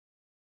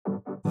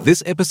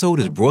This episode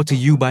is brought to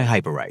you by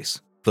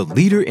Hyperice, the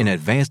leader in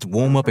advanced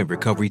warm-up and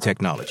recovery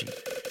technology.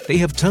 They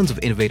have tons of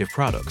innovative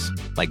products,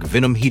 like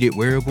Venom-heated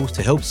wearables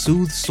to help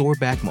soothe sore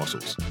back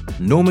muscles,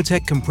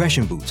 Normatec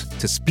compression boots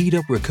to speed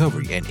up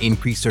recovery and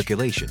increase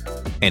circulation,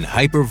 and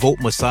Hypervolt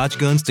massage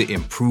guns to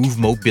improve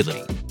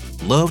mobility.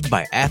 Loved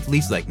by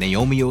athletes like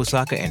Naomi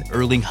Osaka and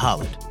Erling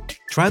Haaland.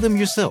 Try them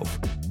yourself.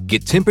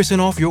 Get 10%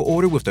 off your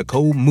order with the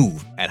code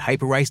MOVE at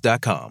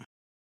Hyperice.com.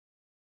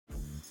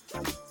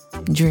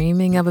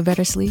 Dreaming of a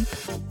better sleep?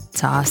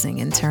 Tossing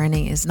and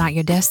turning is not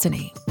your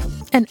destiny.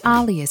 And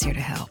Ollie is here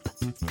to help.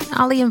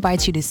 Ollie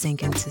invites you to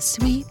sink into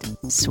sweet,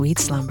 sweet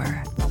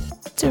slumber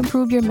to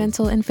improve your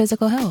mental and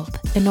physical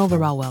health and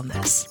overall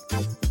wellness.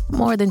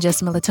 More than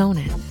just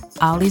melatonin,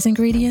 Ollie's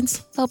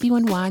ingredients help you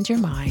unwind your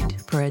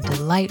mind for a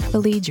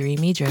delightfully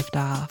dreamy drift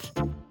off.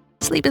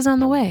 Sleep is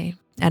on the way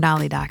at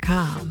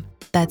Ollie.com.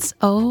 That's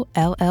OLLY.com.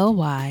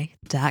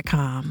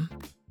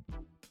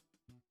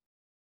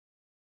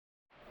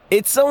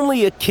 It's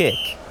only a kick,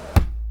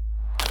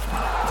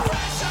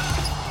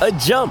 a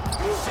jump,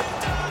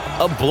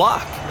 a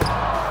block.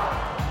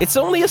 It's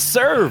only a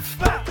serve.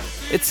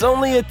 It's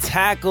only a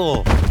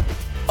tackle,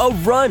 a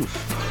run.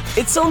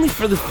 It's only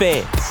for the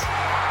fans.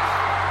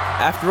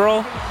 After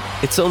all,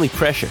 it's only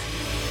pressure.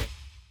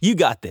 You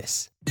got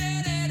this.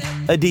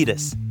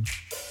 Adidas.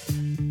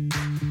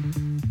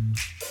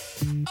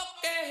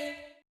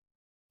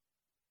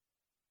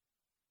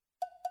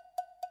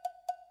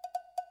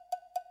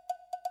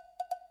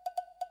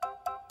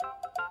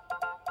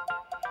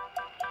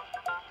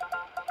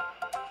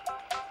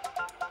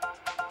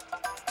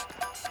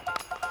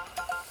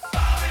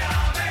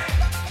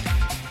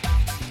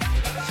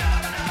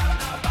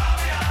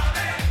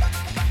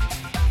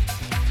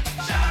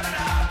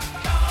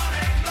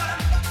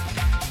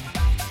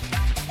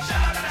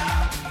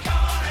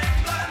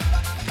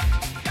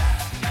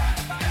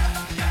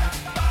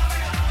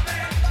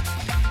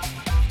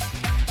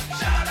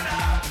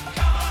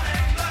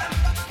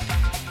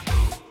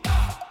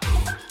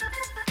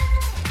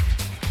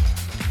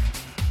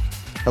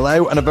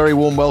 Hello and a very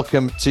warm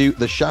welcome to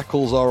the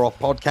Shackles Are Off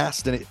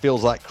podcast, and it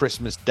feels like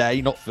Christmas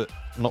Day, not for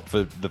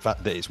the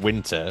fact that it's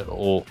winter,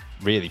 or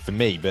really for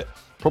me, but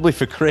probably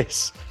for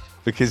Chris,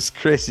 because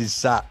Chris is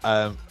sat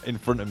in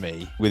front of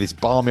me with his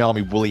Barmy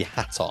Army woolly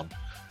hat on.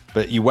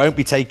 But you won't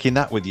be taking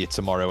that with you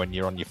tomorrow when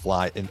you're on your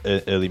flight in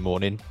early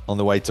morning on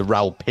the way to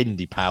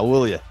Rawalpindi, pal,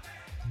 will you?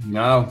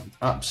 No,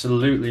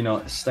 absolutely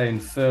not. Staying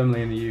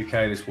firmly in the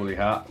UK, this woolly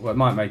hat. Well, it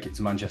might make it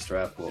to Manchester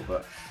Airport,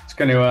 but it's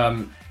going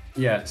to...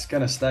 it's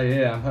going to stay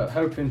here. I'm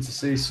hoping to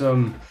see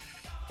some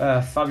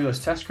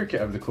fabulous Test cricket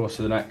over the course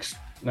of the next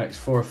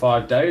 4 or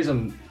 5 days.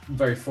 I'm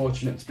very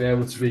fortunate to be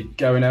able to be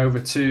going over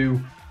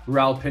to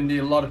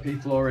Rawalpindi. A lot of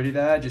people already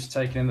there, just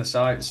taking in the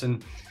sights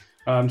and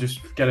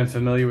just getting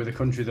familiar with a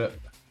country that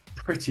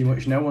pretty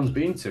much no one's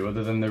been to,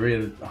 other than the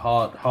real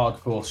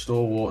hardcore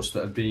stalwarts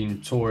that have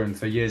been touring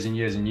for years and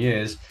years and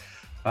years.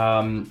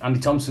 Andy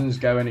Thompson's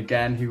going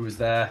again, who was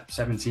there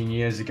 17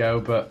 years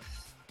ago, but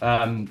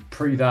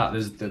pre that,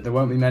 there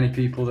won't be many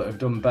people that have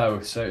done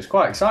both, so it's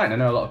quite exciting. I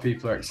know a lot of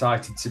people are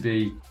excited to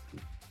be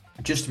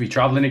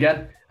travelling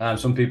again.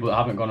 Some people that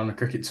haven't gone on a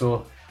cricket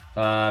tour,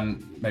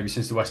 maybe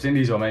since the West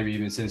Indies or maybe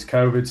even since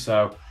COVID.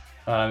 So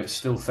it's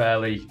still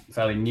fairly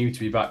new to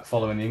be back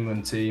following the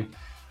England team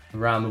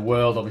around the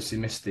world. Obviously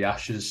missed the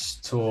Ashes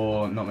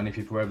tour. Not many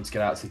people were able to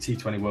get out to the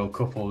T20 World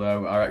Cup,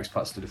 although our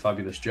expats did a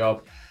fabulous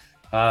job.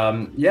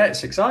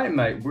 It's exciting,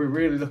 mate. We're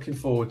really looking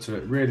forward to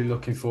it. Really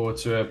looking forward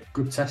to a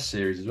good Test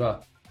series as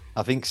well.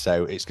 I think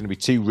so. It's going to be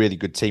two really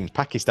good teams.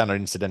 Pakistan are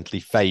incidentally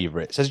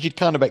favourites, as you'd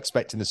kind of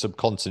expect in the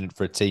subcontinent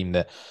for a team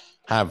that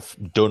have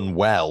done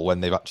well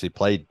when they've actually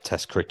played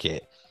Test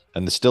cricket,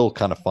 and they're still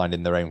kind of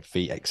finding their own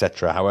feet,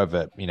 etc.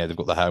 However, they've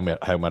got the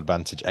home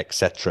advantage,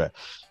 etc.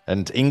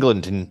 And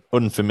England in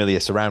unfamiliar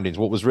surroundings.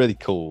 What was really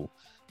cool,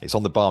 it's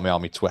on the Barmy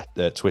Army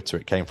Twitter.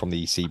 It came from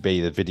the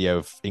ECB, the video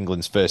of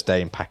England's first day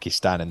in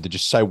Pakistan, and they're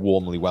just so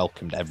warmly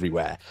welcomed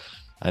everywhere.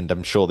 And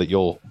I'm sure that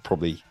you're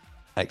probably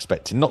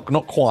expecting not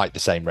quite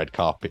the same red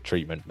carpet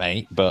treatment,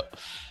 mate, but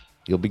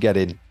you'll be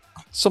getting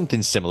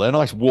something similar. A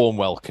nice warm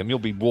welcome. You'll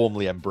be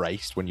warmly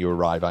embraced when you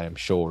arrive, I am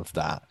sure of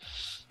that.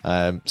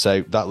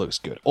 So that looks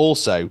good.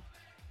 Also,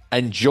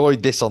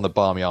 enjoyed this on the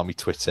Barmy Army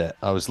Twitter.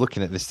 I was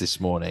looking at this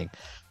morning.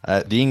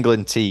 The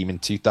England team in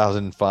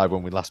 2005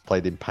 when we last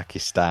played in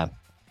Pakistan.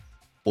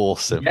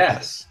 Awesome.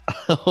 Yes.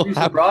 Two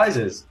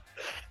surprises.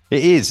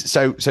 It is.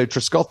 So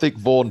Trescothick,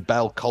 Vaughan,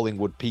 Bell,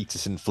 Collingwood,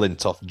 Peterson,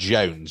 Flintoff,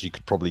 Jones, you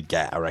could probably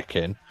get, I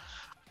reckon.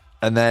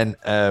 And then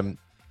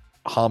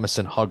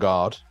Harmison,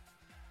 Hoggard.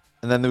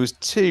 And then there was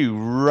two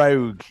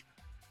rogue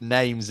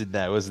names in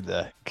there, wasn't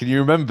there? Can you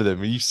remember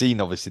them? You've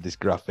seen, obviously, this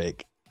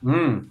graphic.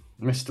 Mr.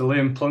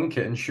 Liam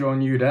Plunkett and Sean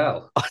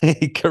Udell.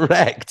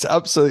 Correct.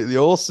 Absolutely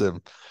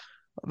awesome.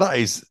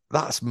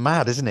 That's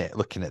mad, isn't it?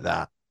 Looking at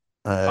that.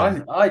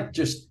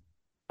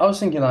 I was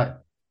thinking, like,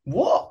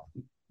 what?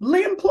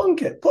 Liam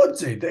Plunkett,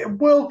 Pudsey, the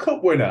World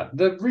Cup winner,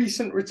 the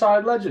recent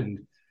retired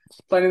legend,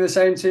 playing in the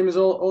same team as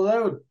all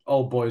the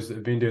old boys that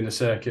have been doing the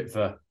circuit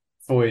for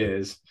 4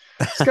 years.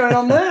 What's going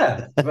on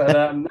there?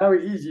 But no,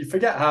 you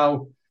forget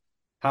how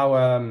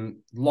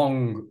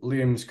long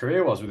Liam's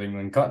career was with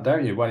England,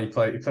 don't you? When he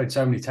played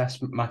so many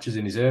Test matches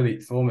in his early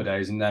former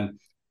days, and then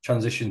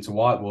transitioned to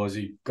white ball as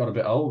he got a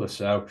bit older.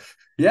 So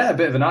yeah, a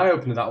bit of an eye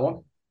opener, that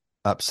one.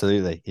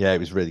 Absolutely. Yeah, it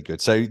was really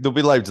good. So there'll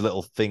be loads of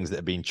little things that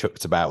are being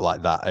chucked about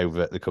like that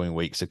over the coming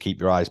weeks. So keep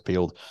your eyes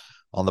peeled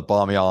on the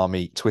Barmy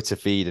Army Twitter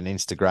feed and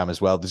Instagram as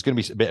well. There's going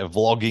to be a bit of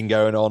vlogging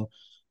going on.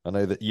 I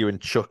know that you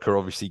and Chuck are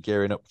obviously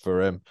gearing up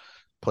for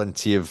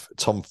plenty of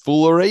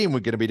tomfoolery, and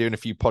we're going to be doing a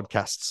few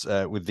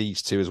podcasts with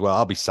these two as well.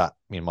 I'll be sat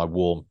in my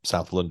warm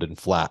South London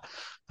flat,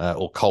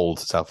 or cold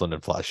South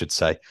London flat, I should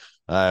say.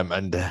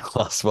 And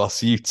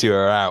whilst you two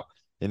are out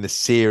in the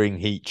searing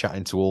heat,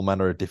 chatting to all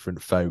manner of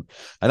different folk.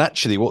 And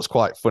actually, what's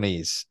quite funny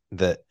is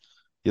that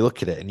you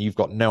look at it and you've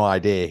got no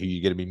idea who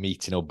you're going to be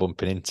meeting or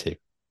bumping into,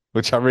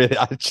 which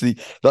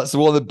that's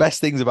one of the best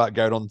things about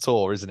going on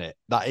tour, isn't it?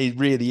 That it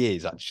really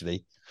is,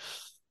 actually.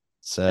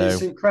 So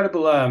it's an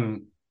incredible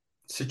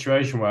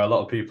situation where a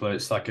lot of people,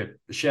 it's like a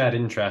shared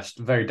interest,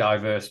 very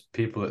diverse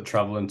people that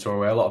travel and tour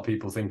away. A lot of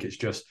people think it's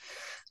just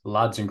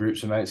lads and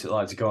groups of mates that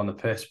like to go on the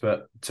piss,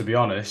 but to be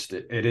honest,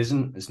 it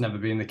isn't. It's never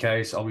been the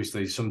case.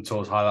 Obviously, some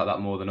tours highlight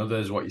that more than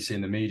others. What you see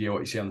in the media, what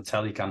you see on the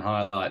telly can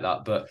highlight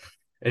that. But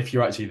if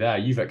you're actually there,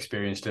 you've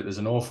experienced it. There's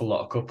an awful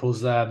lot of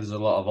couples there. There's a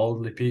lot of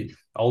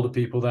older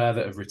people there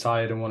that have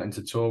retired and wanting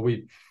to tour.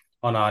 We,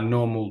 on our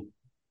normal,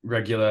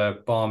 regular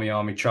Barmy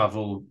Army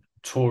travel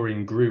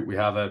touring group, we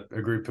have a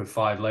group of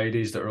 5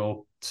 ladies that are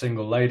all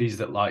single ladies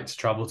that like to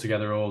travel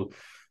together, all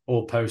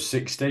post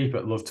 60,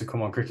 but love to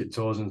come on cricket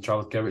tours and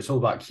travel together. It's all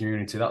about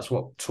community. That's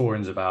what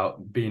touring's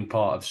about, being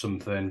part of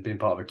something, being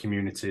part of a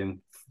community and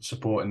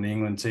supporting the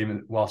England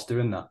team whilst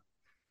doing that.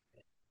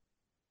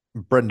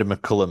 Brendan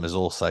McCullum has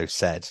also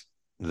said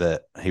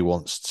that he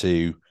wants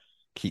to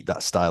keep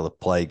that style of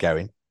play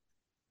going,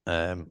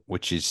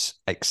 which is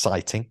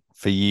exciting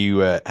for you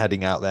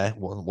heading out there,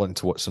 wanting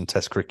to watch some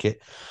Test cricket.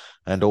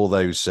 And all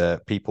those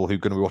people who are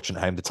going to be watching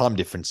at home, the time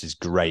difference is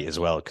great as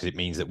well, because it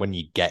means that when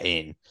you get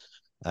in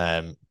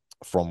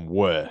from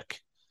work,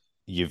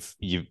 you've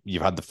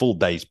had the full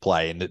day's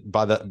play, and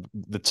by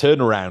the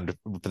turnaround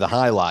for the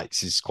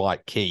highlights is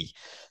quite key.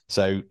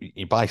 So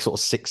by sort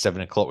of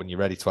 6-7 o'clock, when you're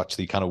ready to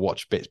actually kind of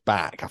watch bits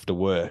back after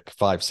work,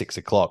 5-6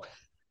 o'clock,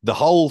 the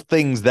whole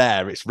thing's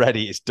there. It's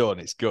ready. It's done.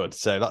 It's good.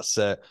 So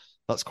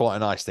that's quite a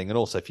nice thing. And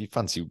also, if you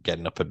fancy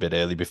getting up a bit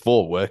early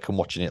before work and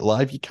watching it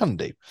live, you can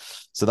do.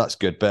 So that's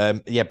good.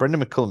 But yeah,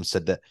 Brendan McCullum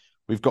said that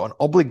we've got an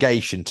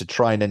obligation to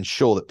try and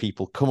ensure that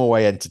people come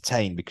away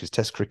entertained, because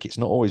Test cricket's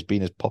not always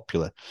been as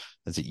popular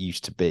as it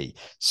used to be.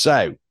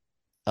 So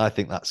I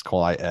think that's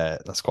quite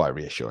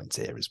reassuring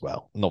to hear as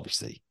well. And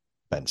obviously,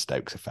 Ben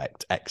Stokes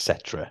effect,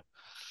 etc.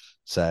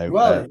 So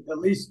at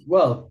least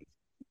the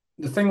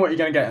thing what you're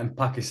going to get in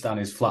Pakistan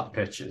is flat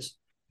pitches,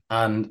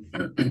 and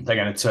they're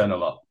going to turn a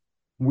lot.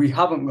 We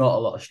haven't got a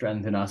lot of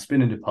strength in our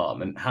spinning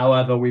department.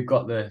 However, we've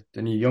got the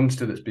new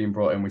youngster that's been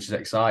brought in, which is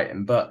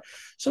exciting. But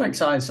some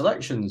exciting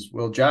selections: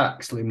 Will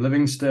Jacks, Liam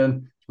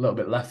Livingston, a little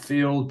bit left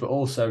field, but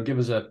also I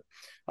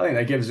think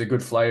they give us a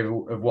good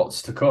flavour of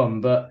what's to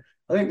come. But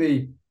I think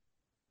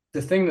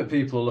the thing that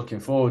people are looking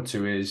forward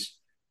to is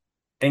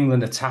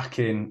England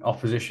attacking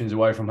oppositions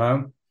away from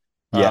home.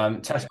 Yeah.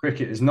 Test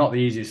cricket is not the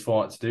easiest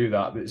format to do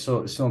that, but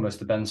it's almost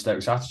the Ben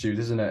Stokes attitude,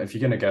 isn't it? If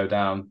you're going to go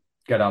down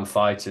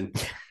fighting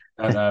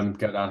and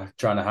go down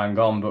trying to hang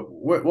on. But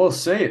we'll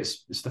see.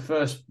 It's the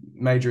first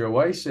major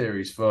away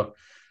series for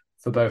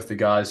both the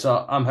guys.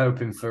 So I'm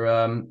hoping for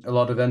a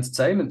lot of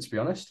entertainment, to be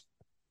honest.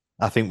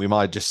 I think we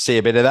might just see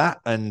a bit of that,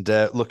 and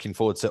looking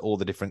forward to all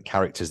the different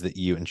characters that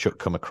you and Chuck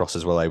come across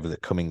as well over the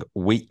coming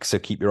week. So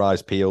keep your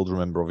eyes peeled.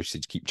 Remember,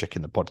 obviously, to keep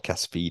checking the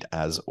podcast feed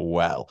as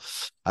well.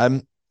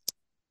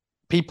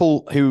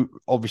 People who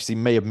obviously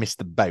may have missed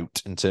the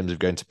boat in terms of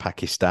going to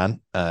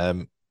Pakistan,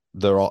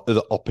 there are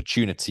other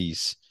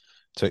opportunities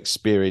to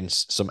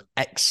experience some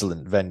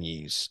excellent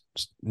venues.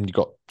 You've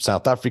got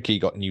South Africa,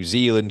 you've got New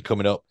Zealand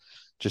coming up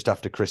just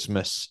after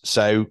Christmas.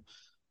 So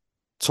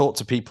talk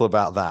to people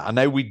about that. I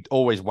know we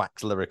always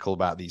wax lyrical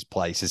about these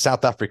places.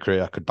 South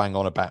Africa, I could bang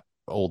on about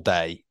all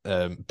day,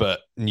 but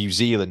New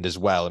Zealand as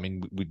well. I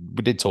mean, we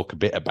did talk a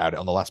bit about it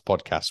on the last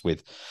podcast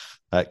with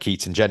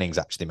Keaton Jennings,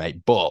 actually,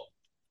 mate. But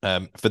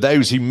for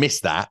those who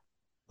missed that,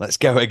 let's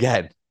go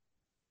again.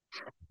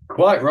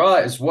 Quite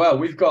right as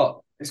well.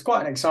 It's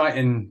quite an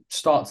exciting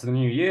start to the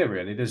new year,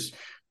 really. There's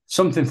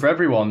something for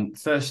everyone.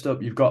 First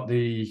up, you've got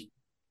the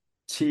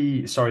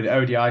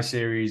ODI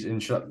series.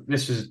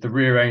 This was the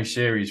rearranged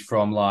series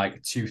from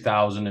like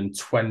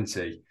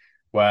 2020,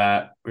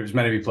 where it was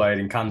meant to be played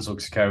and cancelled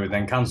because of COVID,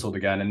 then cancelled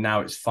again, and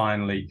now it's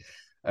finally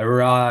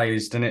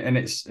arised, and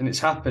it's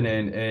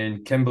happening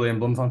in Kimberley and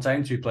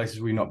Bloemfontein, 2 places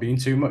we've not been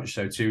too much,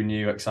 so 2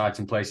 new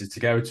exciting places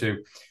to go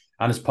to.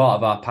 And as part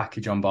of our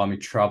package on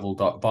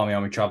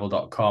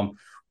barmyarmytravel.com,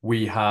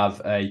 we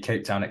have a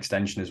Cape Town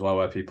extension as well,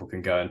 where people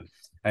can go and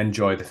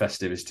enjoy the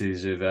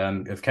festivities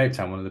of Cape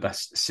Town, one of the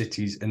best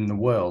cities in the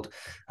world.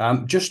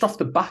 Just off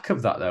the back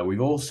of that, though,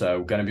 we've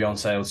also going to be on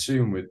sale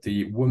soon with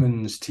the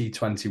Women's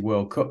T20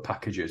 World Cup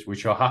packages,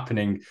 which are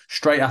happening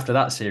straight after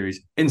that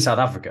series in South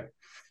Africa.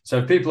 So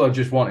if people are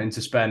just wanting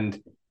to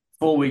spend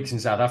 4 weeks in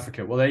South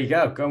Africa, well, there you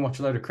go. Go and watch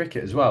a load of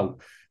cricket as well.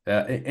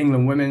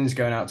 England women's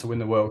going out to win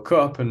the World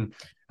Cup, and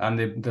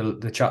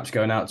the chaps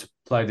going out to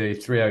play the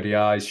 3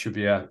 ODIs. Should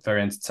be a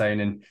very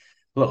entertaining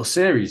little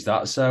series,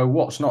 that. So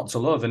what's not to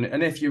love?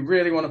 And if you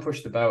really want to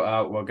push the boat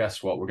out, well,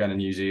 guess what? We're going to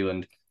New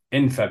Zealand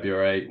in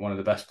February, one of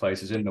the best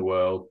places in the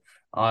world.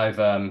 I've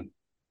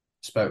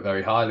spoke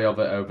very highly of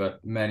it over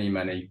many,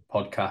 many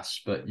podcasts,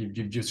 but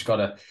you've just got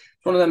to,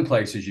 it's one of them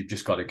places you've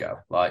just got to go.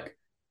 Like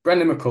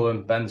Brendan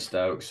McCullum, Ben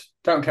Stokes,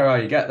 don't care how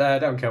you get there,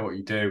 don't care what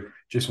you do,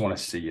 just want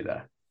to see you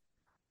there.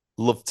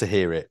 Love to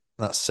hear it.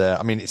 That's,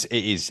 I mean,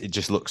 it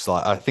just looks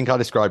like, I think I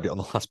described it on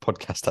the last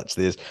podcast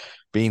actually as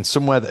being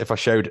somewhere that if I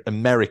showed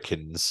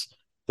Americans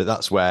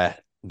that's where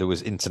there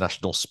was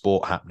international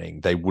sport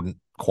happening, they wouldn't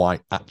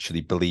quite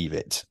actually believe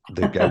it.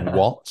 They'd go,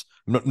 what?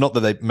 Not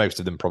that most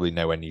of them probably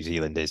know where New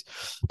Zealand is,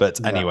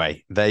 but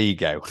anyway, there you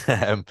go.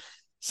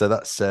 So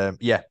that's, there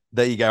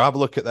you go. Have a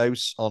look at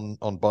those on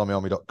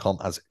barmyarmy.com,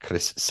 as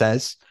Chris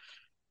says.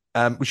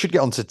 We should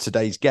get on to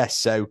today's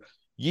guest. So,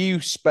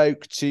 you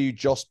spoke to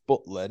Jos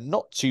Buttler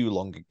not too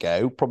long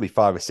ago, probably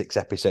 5 or 6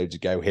 episodes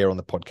ago here on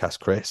the podcast,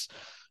 Chris.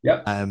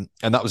 Yep. And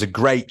that was a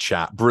great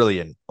chat.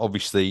 Brilliant.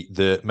 Obviously,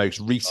 the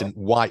most recent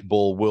white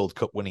ball World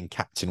Cup winning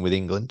captain with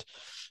England.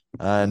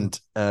 And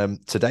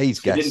today's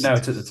guest... He didn't know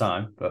it at the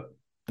time, but...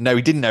 No,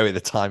 he didn't know it at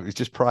the time. It was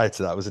just prior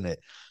to that, wasn't it?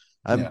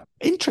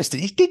 Interesting.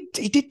 He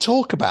did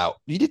talk about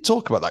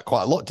that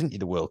quite a lot, didn't you?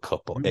 The World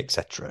Cup, or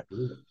etc.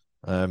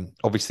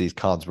 Obviously, his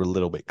cards were a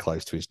little bit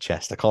close to his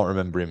chest. I can't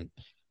remember him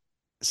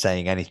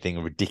saying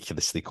anything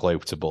ridiculously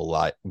quotable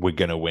like we're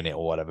gonna win it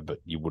or whatever, but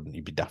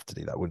you'd be daft to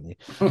do that, wouldn't you?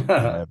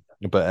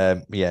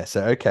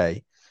 So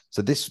okay,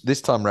 so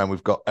this time around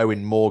we've got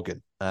Eoin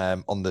Morgan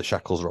on the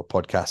Shackles Rock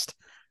podcast,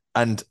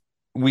 and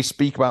we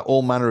speak about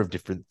all manner of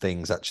different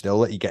things. Actually, I'll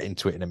let you get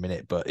into it in a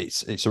minute, but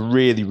it's a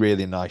really,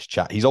 really nice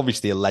chat. He's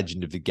obviously a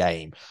legend of the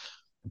game,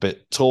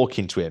 but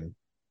talking to him,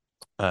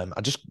 I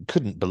just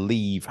couldn't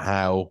believe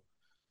how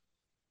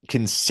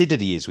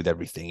considered he is with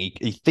everything.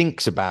 He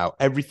thinks about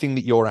everything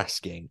that you're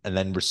asking and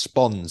then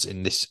responds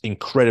in this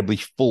incredibly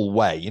full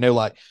way. You know,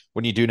 like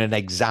when you're doing an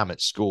exam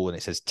at school and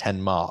it says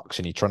 10 marks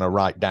and you're trying to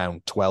write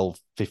down 12,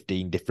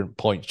 15 different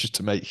points just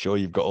to make sure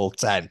you've got all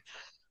 10.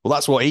 Well,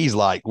 that's what he's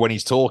like when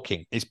he's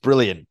talking. It's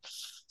brilliant.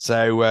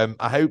 So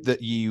I hope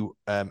that you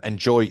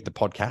enjoy the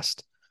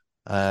podcast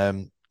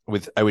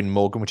with Eoin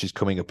Morgan, which is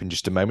coming up in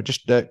just a moment.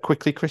 Just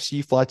quickly, Chris,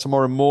 you fly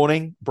tomorrow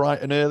morning,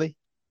 bright and early?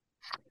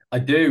 I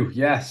do,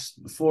 yes.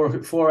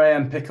 4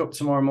 a.m. pick up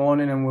tomorrow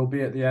morning, and we'll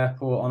be at the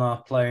airport on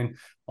our plane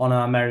on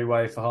our merry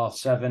way for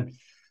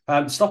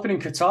 7:30. Stopping in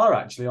Qatar,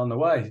 actually, on the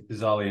way,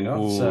 bizarrely enough.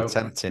 Ooh, so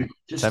tempting.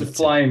 Just a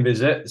flying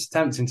visit. It's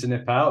tempting to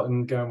nip out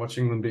and go and watch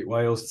England beat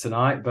Wales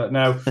tonight. But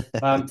no,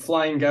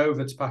 flying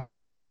over to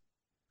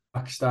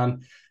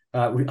Pakistan.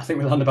 I think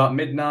we land about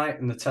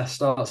midnight, and the test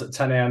starts at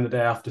 10 a.m. the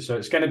day after. So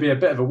it's going to be a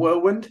bit of a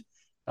whirlwind.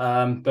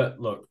 But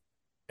look,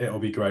 it'll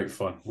be great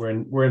fun.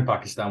 We're in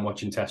Pakistan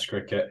watching Test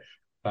cricket.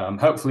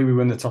 Hopefully we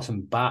win the toss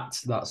and bat.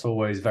 That's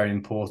always very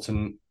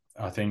important.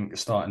 I think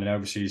starting an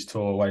overseas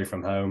tour away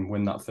from home,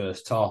 win that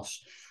first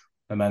toss,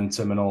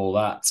 momentum and all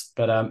that.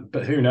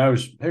 But who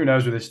knows? Who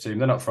knows with this team?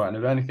 They're not frightened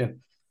of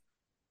anything.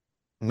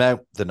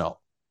 No, they're not.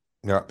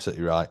 You're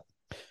absolutely right.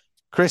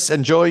 Chris,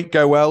 enjoy.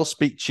 Go well.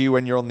 Speak to you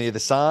when you're on the other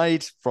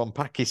side from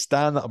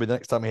Pakistan. That'll be the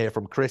next time we hear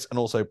from Chris, and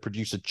also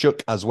producer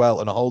Chuck as well,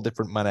 and a whole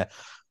different manner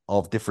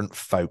of different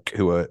folk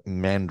who are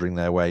meandering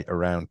their way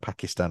around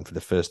Pakistan for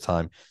the first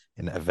time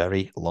in a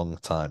very long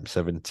time,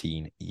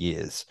 17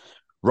 years.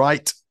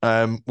 Right,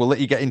 we'll let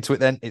you get into it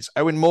then. It's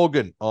Eoin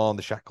Morgan on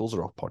the Shackles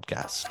Are Off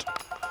podcast.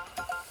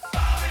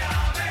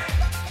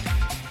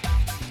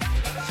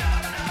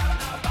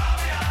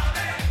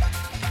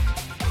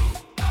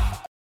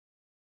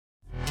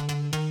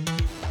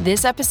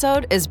 This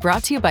episode is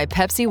brought to you by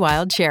Pepsi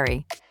Wild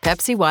Cherry.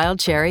 Pepsi Wild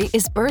Cherry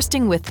is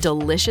bursting with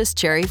delicious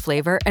cherry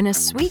flavor and a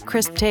sweet,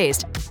 crisp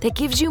taste that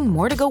gives you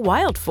more to go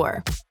wild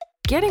for.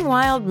 Getting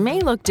wild may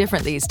look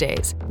different these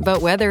days,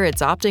 but whether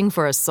it's opting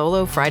for a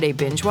solo Friday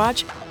binge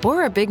watch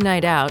or a big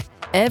night out,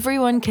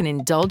 everyone can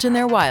indulge in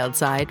their wild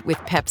side with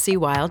Pepsi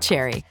Wild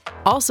Cherry.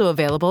 Also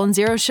available in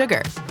Zero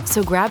Sugar.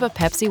 So grab a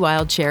Pepsi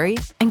Wild Cherry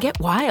and get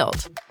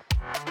wild.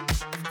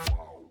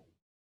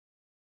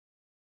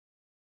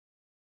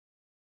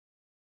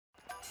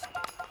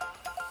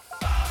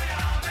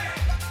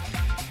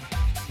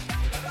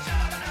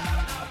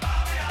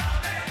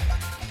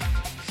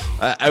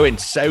 Eoin,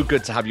 so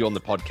good to have you on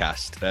the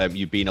podcast.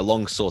 You've been a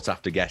long sought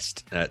after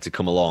guest to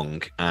come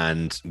along,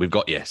 and we've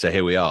got you. So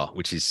here we are,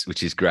 which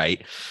is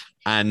great.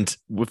 And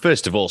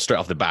first of all, straight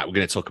off the bat, we're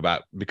going to talk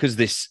about, because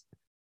this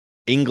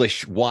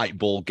English white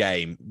ball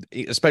game,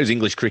 I suppose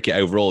English cricket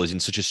overall is in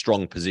such a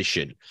strong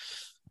position.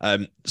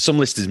 Some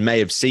listeners may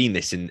have seen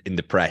this in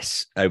the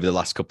press over the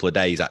last couple of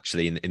days,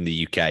 actually, in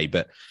the UK.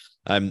 But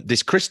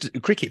this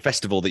cricket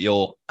festival that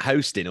you're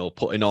hosting or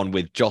putting on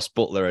with Joss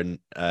Butler and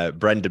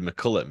Brendan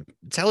McCullum,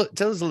 tell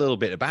us a little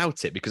bit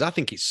about it, because I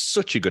think it's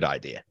such a good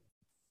idea.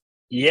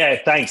 Yeah,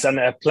 thanks. And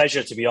a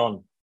pleasure to be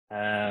on,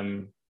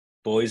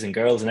 boys and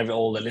girls and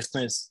all the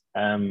listeners.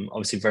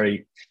 Obviously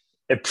very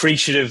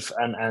appreciative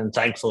and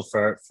thankful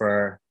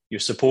for your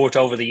support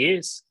over the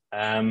years.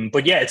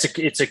 But yeah,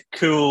 it's a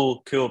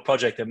cool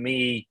project that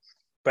me,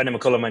 Brendan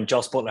McCullum and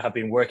Joss Butler have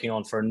been working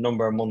on for a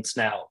number of months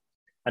now.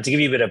 And to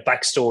give you a bit of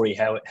backstory,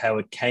 how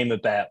it came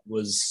about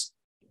was,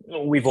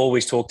 we've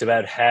always talked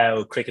about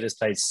how cricket has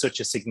played such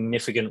a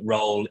significant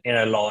role in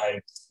our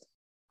lives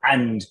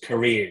and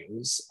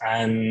careers,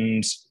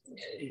 and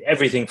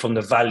everything from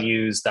the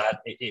values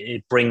that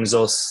it brings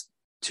us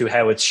to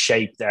how it's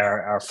shaped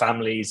our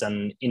families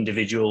and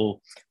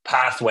individual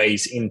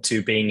pathways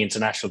into being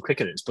international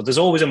cricketers. But there's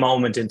always a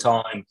moment in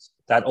time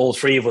that all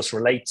three of us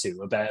relate to,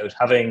 about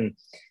having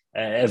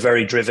a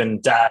very driven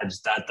dad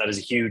that is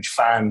a huge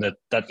fan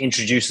that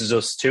introduces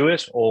us to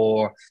it,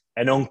 or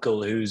an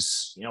uncle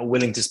who's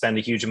willing to spend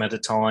a huge amount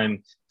of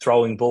time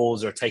throwing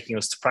balls or taking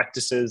us to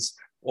practices,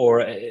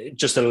 or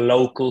just a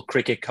local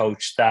cricket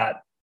coach that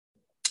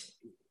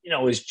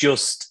is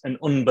just an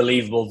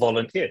unbelievable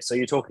volunteer. So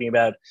you're talking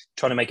about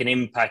trying to make an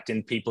impact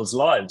in people's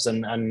lives,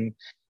 and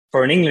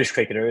for an English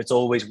cricketer, it's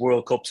always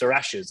World Cups or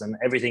Ashes and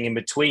everything in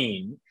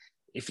between.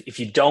 If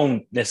you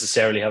don't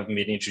necessarily have been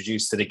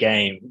introduced to the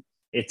game,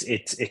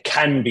 it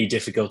can be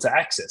difficult to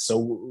access. So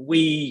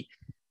we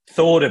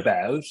thought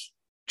about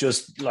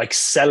just like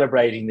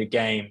celebrating the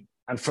game,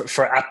 and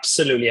for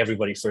absolutely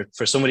everybody,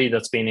 for somebody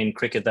that's been in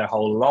cricket their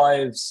whole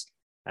lives,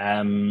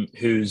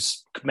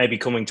 who's maybe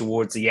coming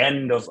towards the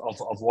end of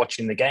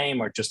watching the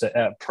game, or just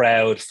a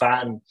proud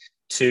fan,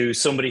 to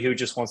somebody who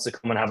just wants to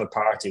come and have a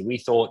party. We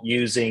thought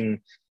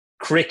using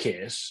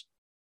cricket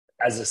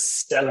as a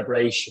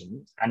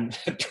celebration and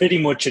pretty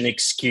much an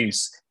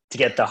excuse to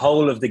get the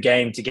whole of the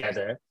game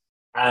together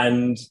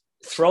and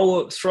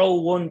throw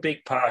one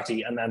big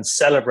party and then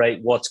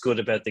celebrate what's good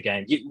about the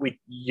game.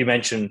 You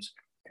mentioned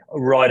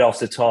right off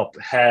the top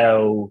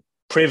how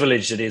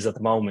privileged it is at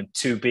the moment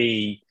to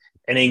be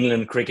an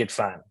England cricket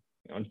fan.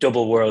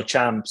 Double world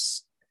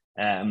champs.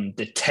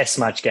 The test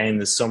match game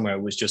this summer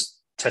was just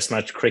test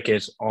match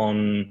cricket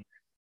on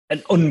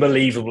an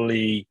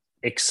unbelievably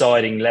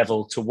exciting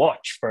level to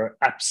watch for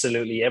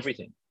absolutely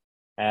everything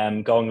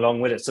going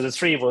along with it. So the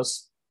three of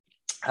us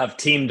have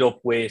teamed up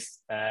with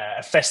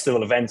a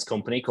festival events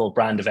company called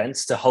Brand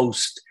Events to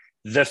host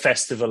the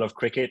Festival of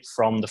Cricket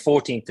from the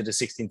 14th to the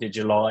 16th of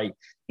July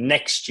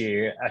next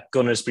year at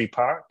Gunnersbury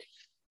Park.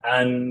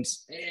 And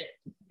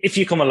if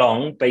you come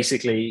along,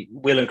 basically,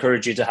 we'll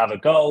encourage you to have a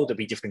go. There'll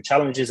be different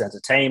challenges,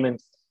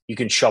 entertainment. You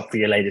can shop for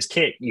your latest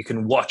kit. You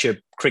can watch a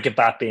cricket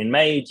bat being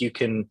made. You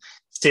can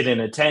sit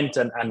in a tent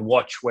and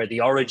watch where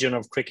the origin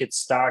of cricket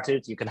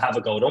started. You can have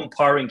a go at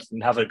umpiring. You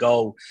can have a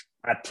go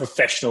at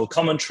professional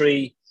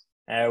commentary.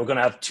 We're going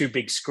to have two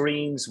big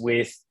screens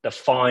with the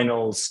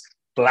finals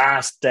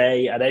Blast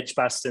Day at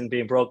Edgbaston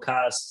being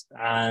broadcast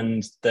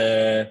and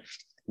the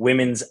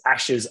Women's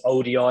Ashes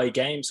ODI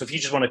game. So if you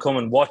just want to come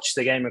and watch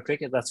the game of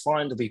cricket, that's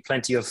fine. There'll be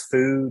plenty of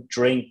food,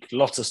 drink,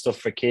 lots of stuff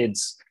for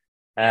kids.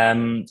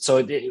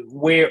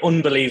 We're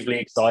unbelievably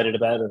excited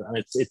about it.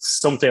 And it's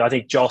something, I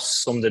think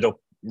Joss summed it up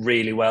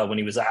really well when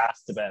he was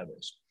asked about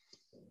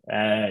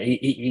it.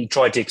 He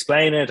tried to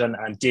explain it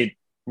and did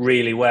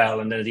really well.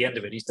 And then at the end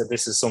of it, he said,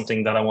 this is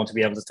something that I want to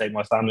be able to take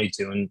my family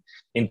to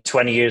in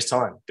 20 years'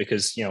 time,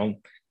 because,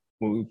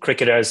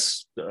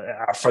 cricketers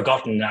are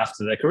forgotten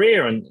after their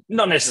career, and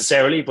not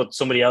necessarily, but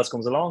somebody else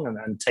comes along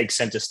and takes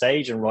center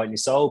stage, and rightly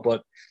so.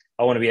 But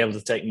I want to be able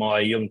to take my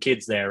young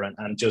kids there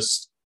and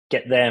just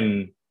get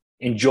them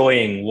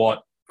enjoying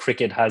what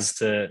cricket has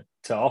to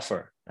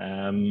offer.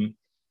 And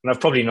I've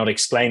probably not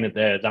explained it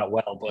there that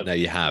well, but no,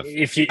 you have.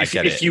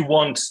 If you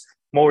want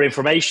more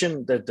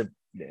information, the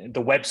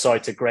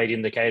website's a great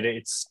indicator.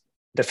 It's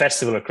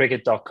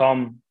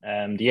thefestivalofcricket.com.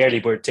 The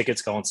early bird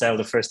tickets go on sale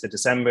the 1st of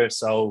December.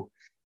 So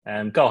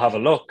go have a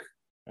look.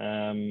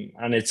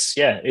 And it's,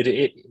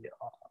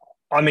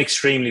 I'm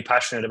extremely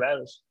passionate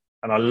about it.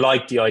 And I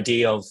like the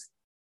idea of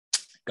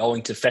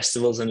going to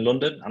festivals in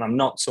London. And I'm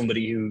not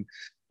somebody who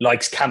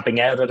likes camping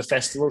out at a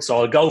festival. So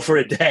I'll go for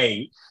a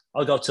day.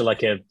 I'll go to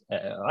like a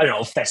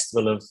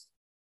festival of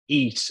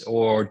eat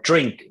or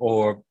drink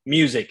or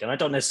music. And I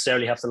don't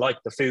necessarily have to like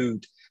the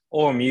food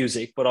or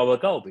music, but I will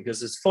go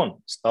because it's fun.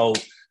 So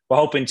we're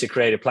hoping to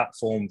create a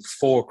platform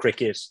for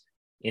cricket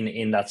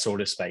in that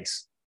sort of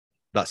space.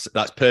 That's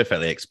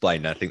perfectly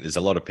explained. I think there's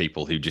a lot of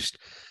people who just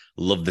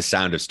love the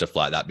sound of stuff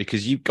like that,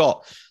 because you've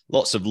got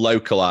lots of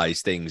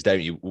localized things,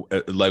 don't you?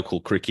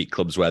 Local cricket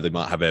clubs where they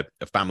might have a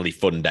family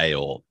fun day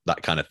or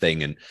that kind of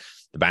thing, and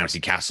the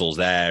bouncy castles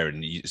there,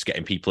 and you're just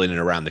getting people in and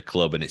around the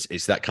club, and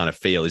it's that kind of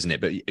feel, isn't it?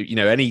 But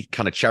any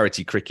kind of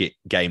charity cricket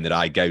game that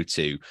I go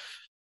to,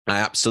 I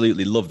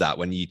absolutely love that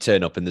when you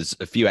turn up and there's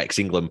a few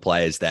ex-England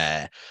players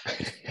there.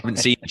 Haven't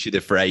seen each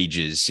other for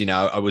ages. You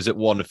know, I was at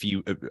one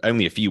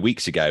only a few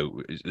weeks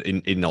ago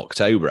in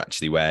October,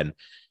 actually, when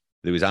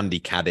there was Andy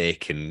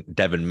Caddick and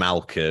Devon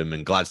Malcolm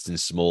and Gladstone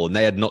Small, and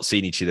they had not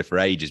seen each other for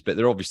ages, but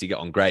they're obviously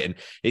got on great. And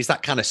it's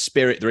that kind of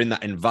spirit. They're in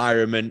that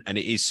environment, and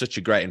it is such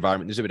a great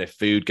environment. There's a bit of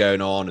food going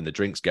on and the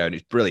drinks going.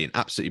 It's brilliant,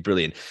 absolutely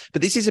brilliant.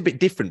 But this is a bit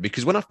different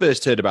because when I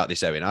first heard about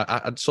this, Owen,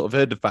 I'd sort of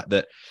heard the fact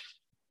that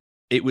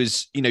it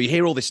was, you know, you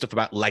hear all this stuff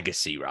about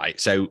legacy,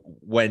 right? So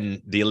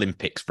when the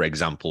Olympics, for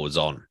example, was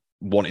on,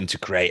 wanting to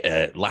create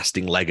a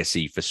lasting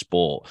legacy for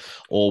sport,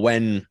 or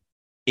when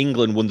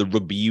England won the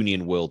Rugby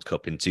Union World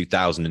Cup in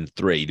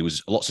 2003, there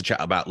was lots of chat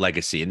about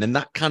legacy. And then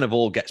that kind of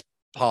all gets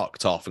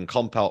parked off and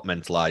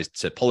compartmentalized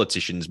to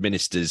politicians,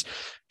 ministers,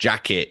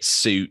 jackets,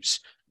 suits,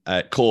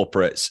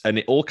 corporates, and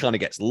it all kind of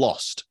gets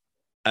lost.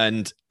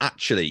 And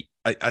actually,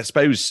 I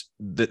suppose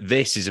that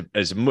this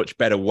is a much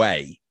better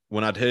way.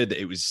 When I'd heard that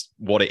it was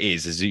what it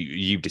is, as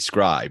you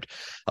described,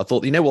 I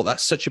thought, you know what,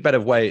 that's such a better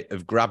way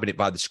of grabbing it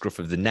by the scruff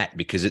of the neck,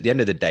 because at the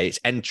end of the day, it's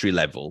entry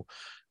level.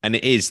 And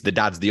it is the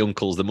dads, the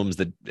uncles, the mums,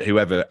 the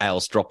whoever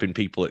else dropping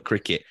people at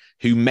cricket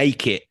who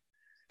make it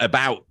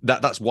about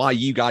that. That's why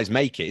you guys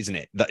make it, isn't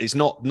it? That it's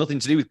nothing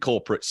to do with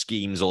corporate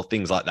schemes or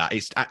things like that.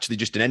 It's actually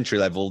just an entry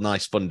level,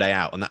 nice, fun day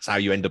out. And that's how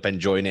you end up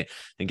enjoying it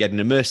and getting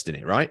immersed in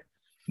it, right?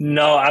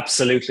 No,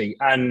 absolutely.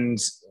 And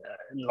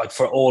like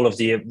for all of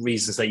the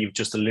reasons that you've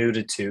just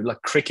alluded to,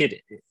 like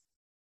cricket,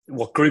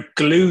 what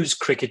glues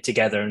cricket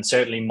together, and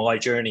certainly my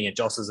journey at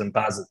Joss's and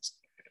Baz's,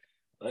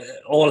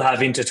 all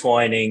have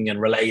intertwining and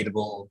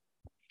relatable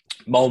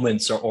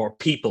moments or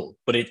people,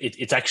 but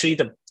it's actually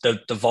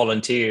the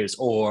volunteers,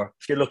 or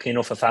if you're lucky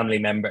enough, a family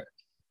member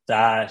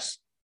that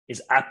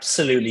is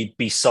absolutely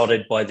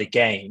besotted by the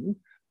game,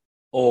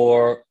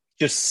 or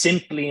just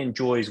simply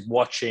enjoys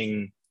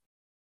watching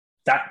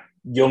that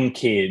young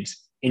kid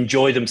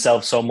enjoy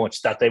themselves so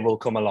much that they will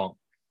come along.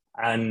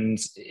 And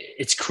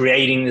it's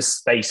creating the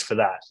space for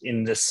that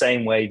in the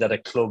same way that a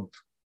club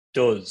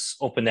does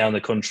up and down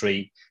the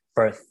country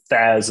for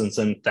thousands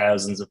and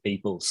thousands of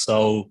people.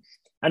 So,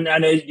 and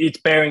it's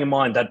bearing in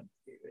mind that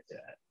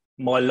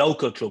my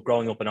local club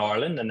growing up in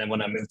Ireland, and then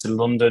when I moved to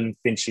London,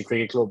 Finchley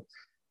Cricket Club,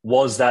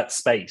 was that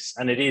space.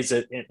 And it is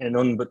it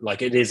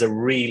is a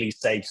really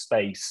safe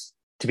space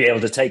to be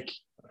able to take,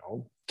 you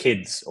know,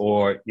 kids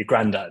or your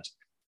granddad.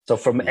 So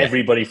from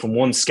everybody from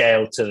one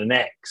scale to the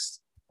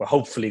next, we're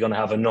hopefully going to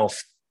have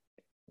enough,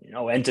 you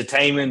know,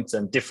 entertainment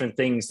and different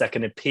things that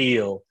can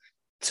appeal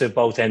to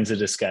both ends of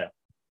the scale.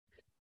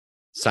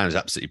 Sounds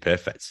absolutely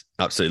perfect.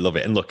 Absolutely love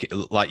it. And look,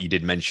 like you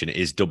did mention, it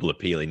is double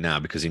appealing now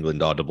because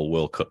England are double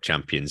World Cup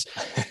champions.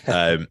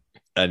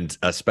 And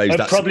I suppose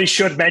I probably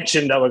should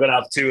mention that we're going to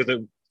have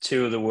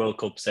two of the World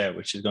Cups there,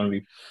 which is going to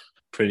be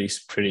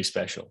pretty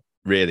special.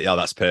 Really? Oh,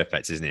 that's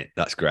perfect, isn't it?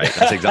 That's great.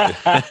 That's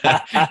exactly.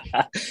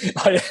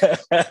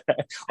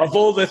 Of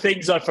all the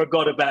things I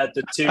forgot about,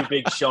 the two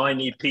big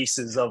shiny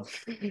pieces of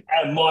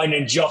mine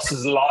and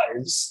Joss's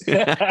lives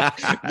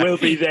will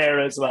be there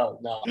as well.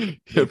 No,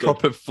 the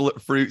proper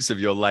fruits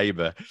of your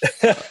labour.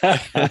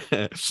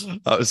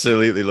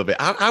 Absolutely love it.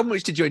 How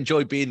much did you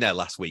enjoy being there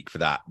last week for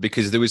that?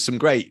 Because there was some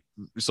great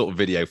sort of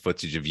video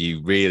footage of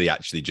you really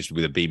actually just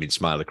with a beaming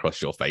smile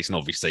across your face. And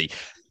obviously,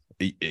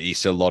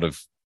 it's a lot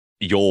of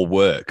your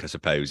work, I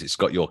suppose. It's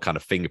got your kind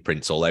of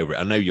fingerprints all over it.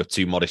 I know you're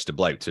too modest a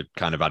bloke to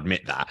kind of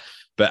admit that,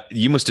 but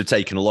you must have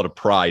taken a lot of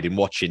pride in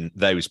watching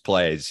those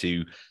players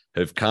who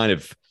have kind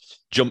of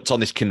jumped on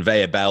this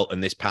conveyor belt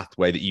and this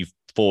pathway that you've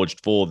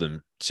forged for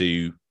them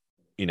to,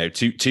 you know,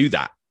 to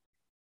that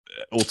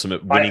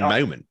ultimate winning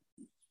moment.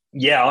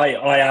 Yeah,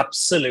 I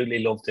absolutely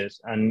loved it.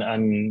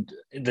 And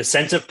the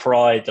sense of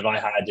pride that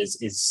I had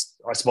is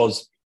I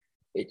suppose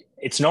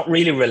it's not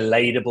really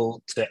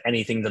relatable to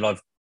anything that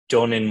I've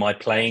done in my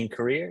playing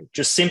career,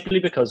 just simply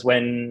because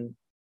when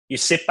you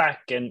sit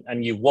back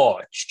and you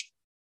watch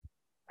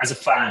as a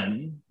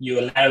fan, you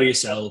allow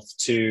yourself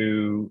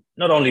to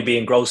not only be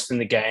engrossed in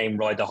the game,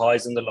 ride the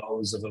highs and the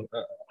lows of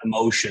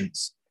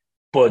emotions,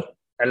 but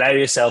allow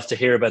yourself to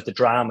hear about the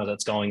drama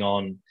that's going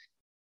on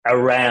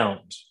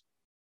around,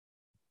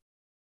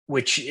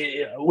 which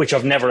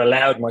I've never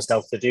allowed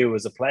myself to do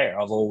as a player.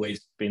 I've always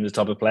been the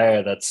type of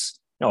player that's,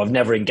 you know, I've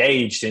never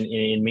engaged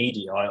in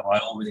media. I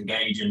always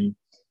engage in,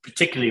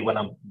 particularly when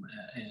I'm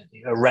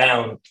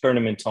around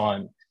tournament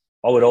time,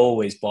 I would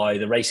always buy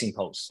the Racing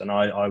Post, and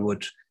I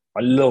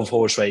love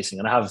horse racing,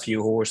 and I have a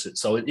few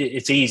horses, so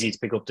it's easy to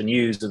pick up the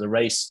news of the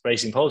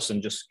Racing Post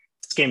and just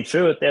skim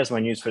through it. There's my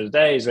news for the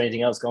day. Is there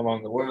anything else going on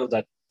in the world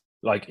that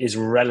like is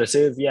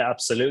relative? Yeah,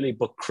 absolutely.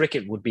 But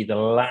cricket would be the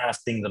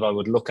last thing that I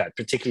would look at,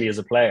 particularly as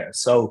a player.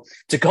 So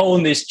to go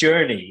on this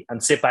journey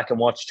and sit back and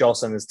watch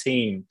Joss and his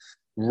team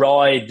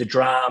ride the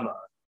drama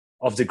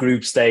of the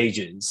group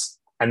stages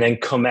and then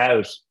come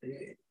out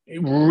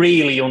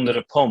really under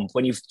the pump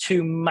when you've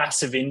two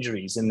massive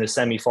injuries in the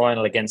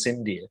semi-final against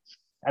India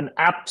and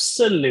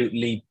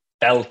absolutely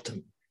belt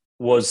them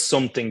was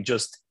something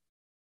just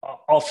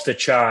off the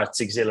charts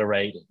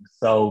exhilarating.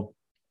 So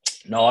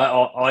No,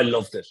 I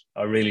loved it.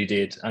 I really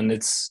did, and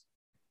it's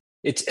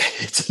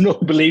an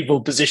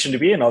unbelievable position to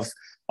be in.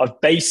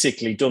 I've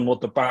basically done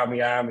what the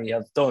Barmy Army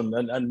have done,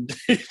 and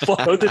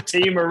followed the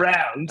team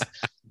around.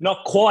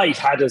 Not quite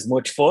had as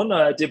much fun.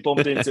 I did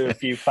bump into a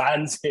few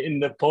fans in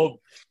the pub,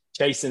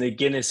 chasing a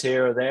Guinness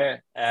here or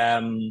there.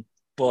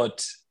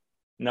 But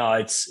no,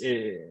 it's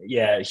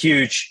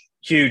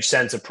huge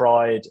sense of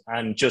pride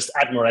and just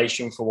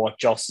admiration for what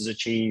Jos has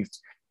achieved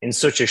in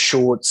such a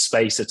short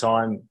space of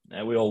time.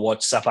 We all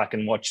sat back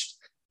and watched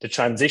the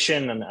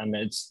transition, and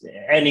it's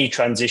any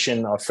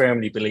transition, I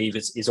firmly believe,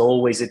 is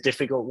always a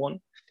difficult one,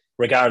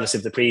 regardless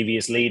if the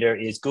previous leader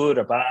is good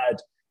or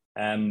bad.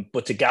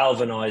 But to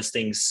galvanize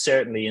things,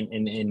 certainly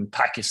in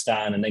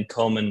Pakistan, and then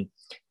come and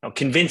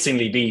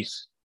convincingly beat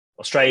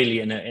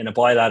Australia in a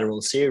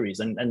bilateral series,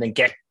 and then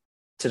get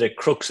to the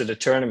crux of the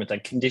tournament,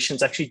 and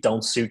conditions actually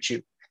don't suit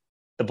you.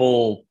 The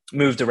ball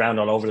moved around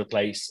all over the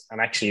place. And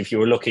actually, if you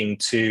were looking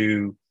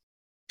to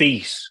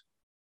beat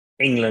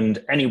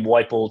England, any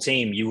white ball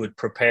team, you would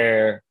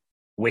prepare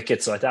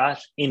wickets like that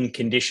in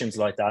conditions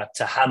like that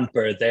to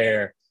hamper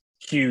their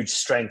huge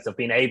strength of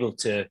being able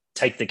to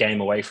take the game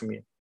away from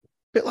you.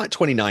 Bit like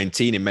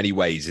 2019 in many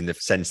ways, in the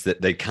sense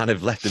that they kind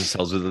of left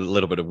themselves with a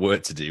little bit of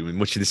work to do, in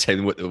much of the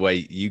same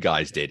way you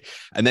guys did.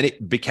 And then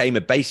it became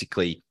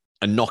basically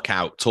a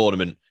knockout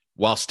tournament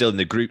while still in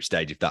the group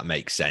stage, if that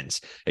makes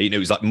sense. It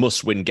was like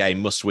must win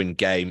game,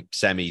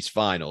 semis,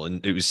 final.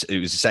 And it was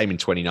the same in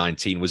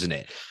 2019, wasn't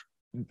it?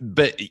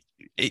 But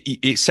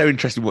it's so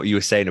interesting what you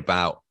were saying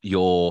about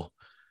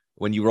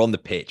when you were on the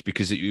pitch,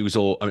 because it was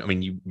all, I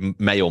mean, you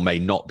may or may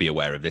not be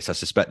aware of this. I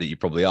suspect that you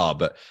probably are,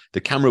 but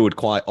the camera would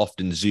quite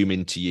often zoom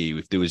into you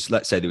if there was,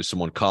 let's say there was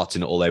someone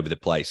carting it all over the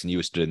place and you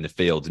were stood in the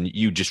field and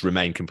you just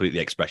remained completely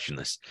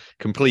expressionless,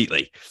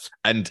 completely.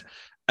 And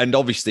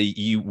obviously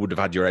you would have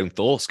had your own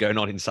thoughts going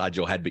on inside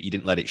your head, but you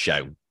didn't let it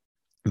show.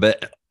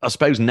 But I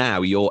suppose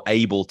now you're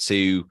able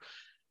to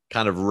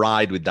kind of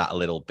ride with that a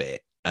little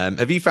bit.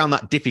 Have you found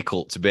that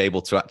difficult to be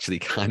able to actually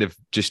kind of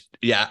just,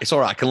 yeah, it's all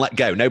right, I can let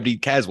go. Nobody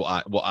cares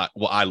what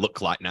I look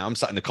like now. I'm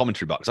sat in the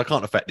commentary box. I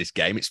can't affect this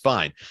game. It's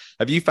fine.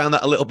 Have you found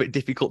that a little bit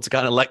difficult to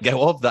kind of let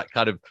go of, that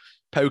kind of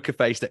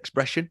poker-faced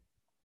expression?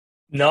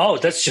 No,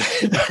 that's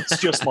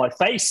just my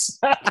face.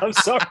 I'm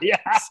sorry.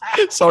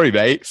 Sorry,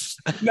 mate.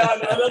 No,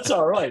 that's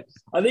all right.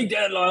 I think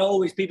that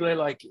always people are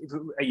like,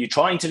 are you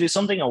trying to do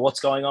something, or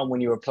what's going on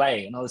when you were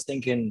playing? And I was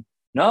thinking,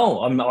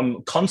 no,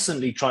 I'm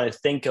constantly trying to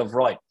think of,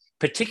 right,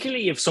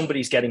 particularly if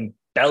somebody's getting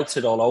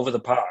belted all over the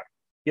park,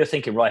 you're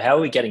thinking, right, how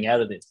are we getting out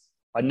of this?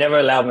 I never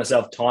allowed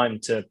myself time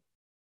to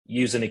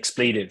use an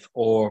expletive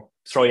or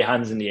throw your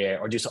hands in the air,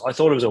 or just, I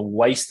thought it was a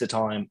waste of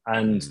time.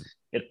 And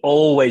it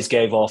always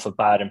gave off a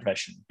bad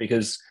impression,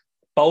 because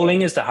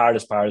bowling is the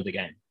hardest part of the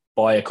game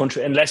by a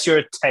country. Unless you're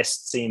a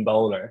test seam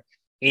bowler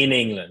in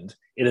England,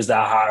 it is the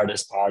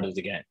hardest part of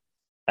the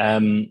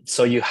game.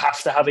 So you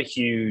have to have a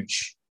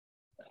huge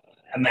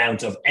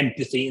amount of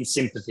empathy and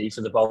sympathy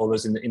for the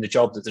bowlers in the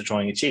job that they're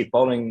trying to achieve.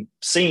 Bowling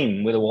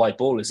seam with a white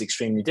ball is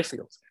extremely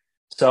difficult.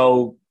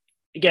 So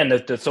again,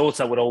 the thoughts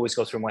that would always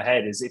go through my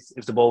head is,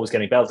 if the ball was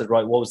getting belted,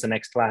 right, what was the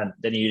next plan?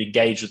 Then you'd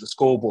engage with the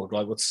scoreboard,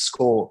 right? What's the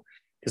score?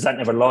 Because that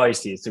never lies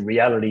to you. It's the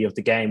reality of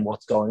the game,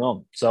 what's going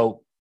on.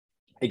 So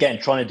again,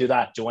 trying to do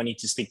that. Do I need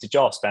to speak to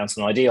Jos, bounce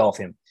an idea off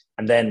him?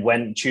 And then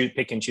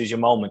pick and choose your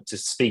moment to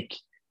speak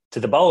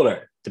to the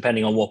bowler,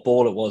 depending on what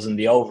ball it was and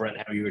the over and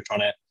how you were trying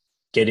to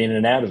get in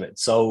and out of it.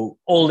 So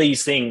all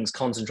these things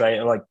concentrate,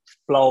 like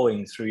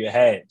flowing through your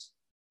head.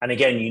 And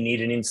again, you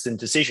need an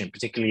instant decision,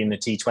 particularly in the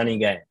T20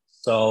 game.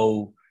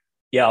 So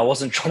yeah, I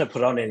wasn't trying to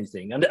put on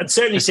anything. And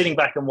certainly sitting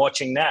back and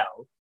watching now,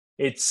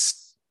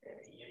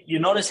 you're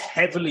not as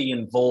heavily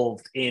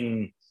involved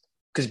in,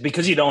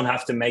 because you don't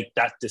have to make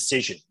that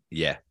decision.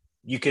 Yeah.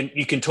 You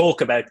can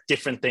talk about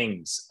different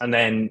things, and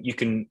then you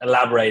can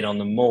elaborate on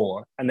them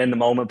more, and then the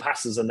moment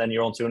passes and then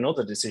you're on to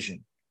another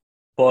decision.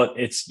 But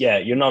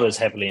you're not as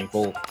heavily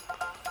involved.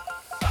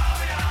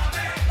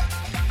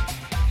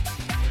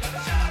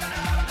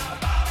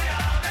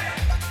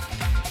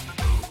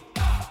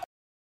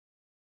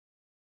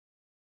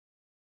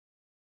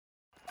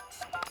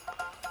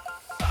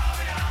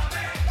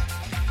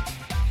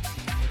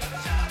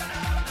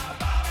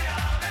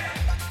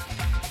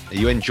 Are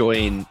you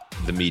enjoying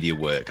the media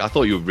work? I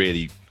thought you were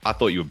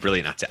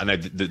brilliant at it. I know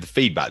the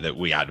feedback that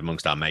we had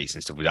amongst our mates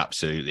and stuff was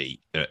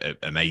absolutely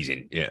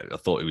amazing. Yeah, I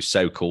thought it was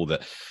so cool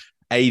that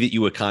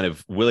you were kind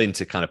of willing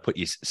to kind of put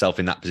yourself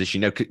in that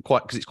position,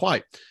 because it's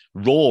quite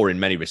raw in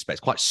many respects,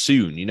 quite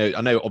soon.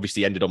 I know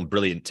obviously ended on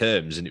brilliant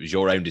terms, and it was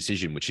your own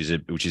decision, which is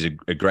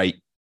a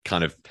great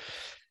kind of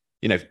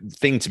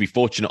thing to be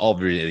fortunate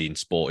of, really, in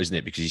sport, isn't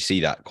it? Because you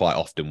see that quite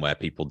often where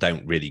people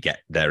don't really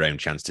get their own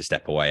chance to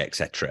step away,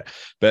 etc.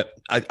 But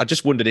I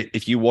just wondered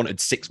if you wanted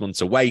 6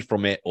 months away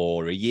from it,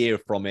 or a year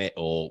from it,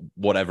 or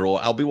whatever.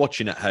 Or I'll be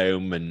watching at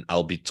home and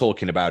I'll be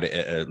talking about it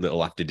at a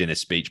little after dinner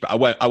speech, but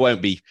I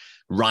won't be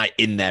right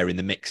in there in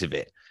the mix of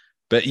it.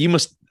 But you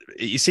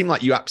seem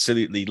like you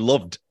absolutely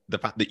loved the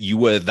fact that you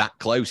were that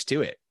close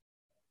to it.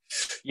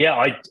 Yeah,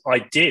 I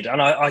did.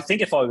 And I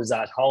think if I was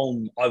at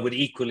home, I would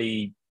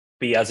equally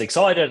be as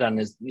excited and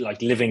as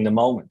like living the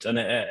moment. And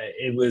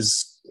it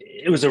was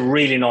a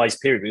really nice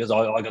period because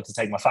I got to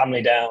take my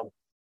family down.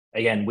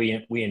 Again,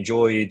 we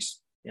enjoyed,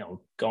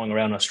 going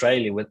around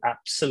Australia with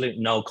absolute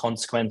no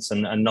consequence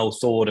and no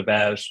thought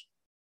about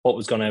what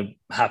was going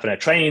to happen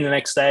at training the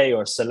next day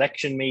or a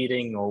selection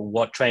meeting or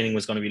what training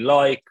was going to be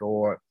like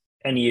or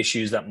any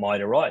issues that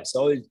might arise.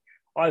 So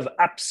I've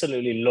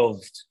absolutely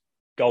loved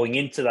going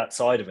into that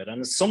side of it.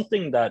 And it's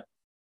something that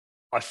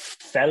I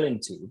fell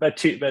into about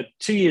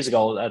 2 years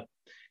ago at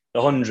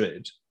the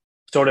 100,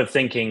 sort of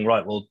thinking,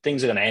 right, well,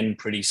 things are going to end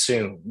pretty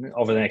soon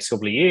over the next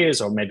couple of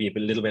years or maybe a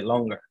little bit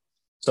longer.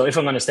 So if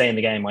I'm going to stay in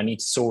the game, I need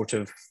to sort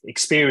of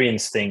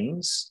experience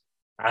things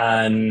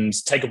and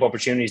take up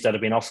opportunities that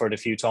have been offered a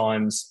few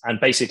times and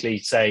basically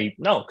say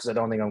no, because I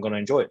don't think I'm going to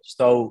enjoy it.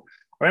 So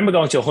I remember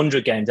going to a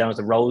 100 game down at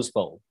the Rose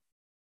Bowl,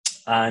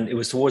 and it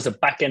was towards the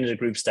back end of the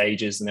group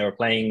stages, and they were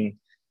playing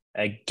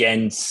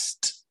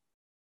against,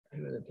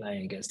 who were they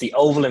playing against? The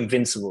Oval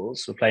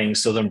Invincibles were playing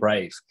Southern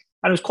Brave.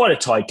 And it was quite a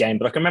tight game,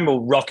 but I can remember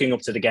rocking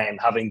up to the game,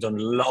 having done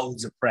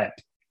loads of prep,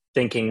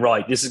 thinking,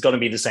 right, this is going to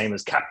be the same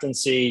as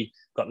captaincy,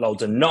 got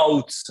loads of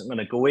notes, I'm going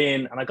to go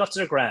in. And I got to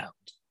the ground.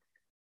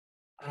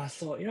 And I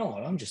thought, you know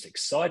what, I'm just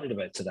excited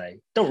about today.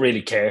 Don't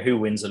really care who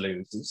wins or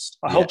loses.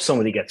 I hope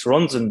somebody gets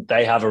runs and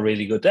they have a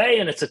really good day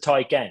and it's a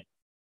tight game.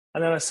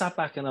 And then I sat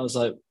back and I was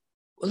like,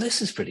 well,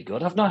 this is pretty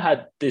good. I've not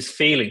had this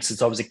feeling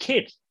since I was a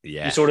kid.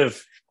 Yeah. You sort of,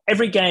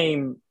 every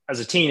game as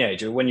a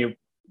teenager, when you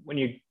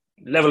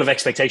level of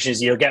expectation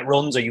is you'll get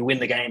runs or you win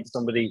the game for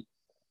somebody,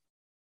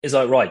 is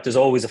like, right, there's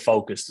always a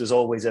focus. There's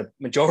always a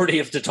majority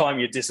of the time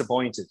you're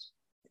disappointed.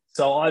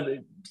 So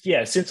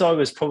since I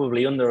was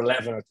probably under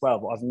 11 or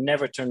 12, I've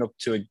never turned up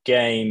to a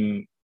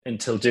game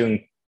until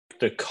doing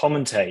the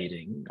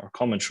commentating or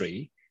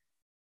commentary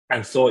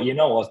and thought, you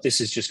know what,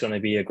 this is just going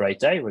to be a great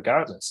day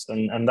regardless.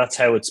 And that's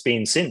how it's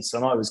been since.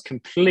 And I was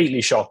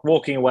completely shocked.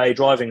 Walking away,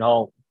 driving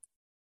home,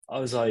 I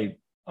was like,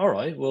 all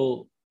right,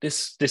 well,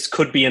 this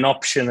could be an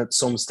option at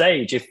some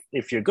stage.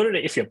 If you're good at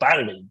it, if you're bad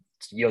at it,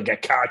 you'll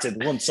get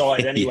carted one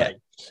side anyway.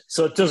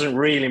 So it doesn't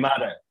really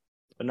matter.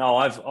 But no,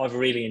 I've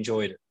really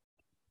enjoyed it.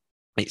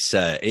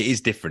 It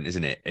is different,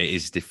 isn't it? It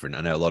is different.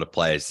 I know a lot of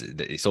players,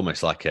 it's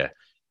almost like a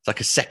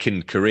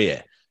second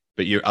career.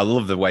 But I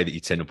love the way that you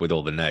turn up with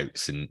all the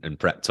notes and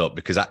prepped up,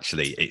 because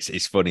actually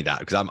it's funny that,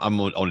 because I'm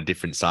on a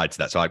different side to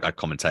that. So I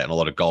commentate on a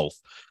lot of golf,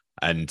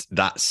 and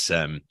that's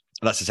the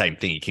same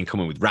thing. You can come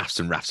in with rafts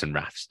and rafts and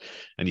rafts,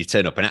 and you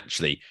turn up, and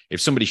actually,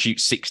 if somebody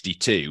shoots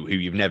 62, who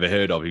you've never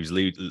heard of, who's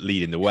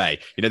leading the way,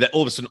 that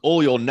all of a sudden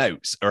all your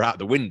notes are out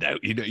the window.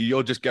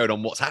 You're just going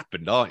on what's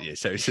happened, aren't you?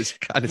 So it's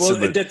just kind of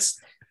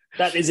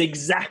that is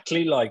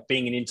exactly like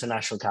being an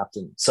international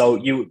captain. So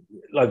you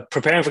like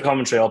preparing for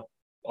commentary.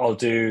 I'll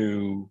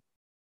do,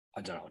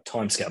 I don't know,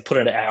 time scale. Put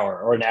it an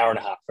hour or an hour and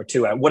a half or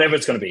 2 hours, whatever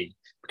it's going to be.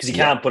 Because you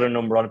can't put a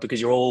number on it, because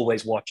you're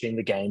always watching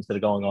the games that are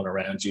going on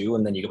around you,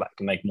 and then you go back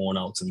and make more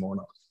notes and more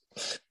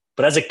notes.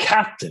 But as a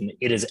captain,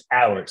 it is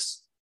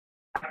hours,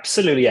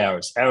 absolutely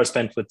hours. Hours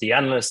spent with the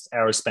analyst,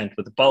 hours spent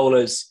with the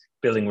bowlers,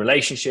 building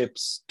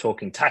relationships,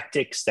 talking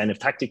tactics. Then if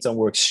tactics don't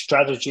work,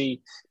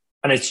 strategy.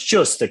 And it's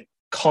just a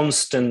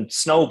constant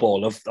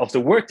snowball of the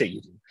work that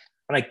you do.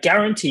 And I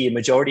guarantee a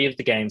majority of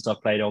the games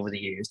I've played over the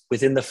years,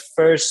 within the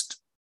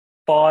first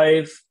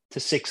 5 to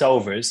 6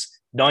 overs,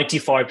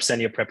 95%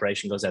 of your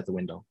preparation goes out the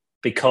window,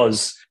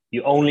 because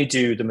you only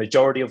do the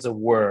majority of the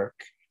work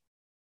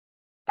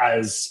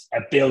as a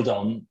build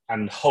on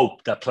and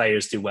hope that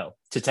players do well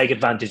to take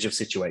advantage of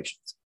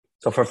situations.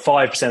 So for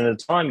 5% of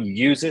the time you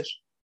use it,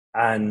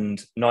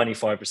 and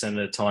 95% of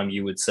the time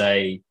you would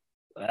say,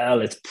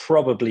 well, it's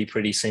probably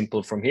pretty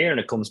simple from here. And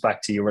it comes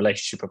back to your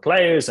relationship with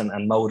players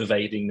and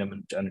motivating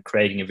them and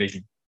creating a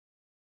vision.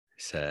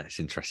 It's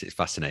interesting. It's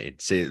fascinating.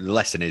 See, the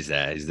lesson is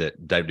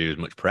that don't do as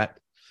much prep.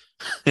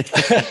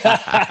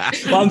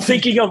 Well, I'm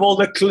thinking of all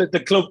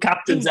the club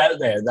captains out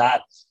there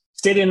that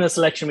sit in a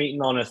selection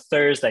meeting on a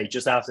Thursday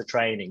just after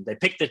training. They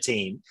pick the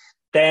team.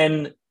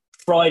 Then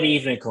Friday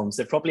evening comes.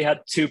 They've probably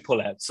had 2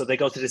 pullouts. So they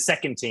go to the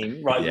second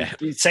team, right?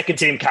 Yeah. Second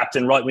team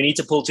captain, right? We need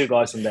to pull 2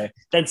 guys from there.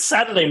 Then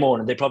Saturday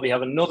morning, they probably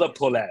have another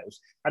pullout.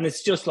 And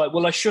it's just like,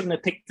 well, I shouldn't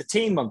have picked the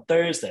team on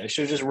Thursday. I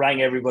should have just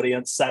rang everybody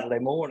on Saturday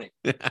morning.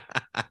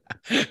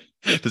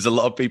 There's a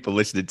lot of people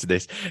listening to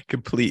this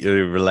completely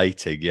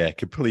relating. Yeah,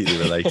 completely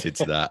related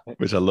to that,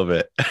 which I love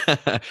it.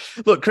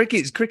 Look,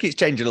 cricket's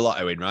changing a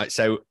lot, Owen, right?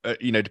 So,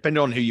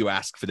 depending on who you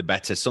ask, for the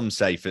better, some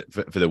say for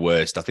the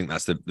worst. I think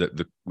that's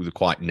the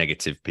quite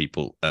negative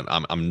people.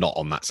 I'm not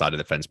on that side of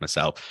the fence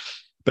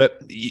myself.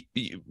 But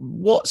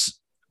what's,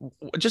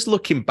 just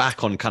looking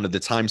back on kind of the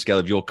timescale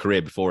of your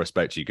career before I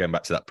spoke to you, going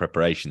back to that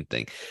preparation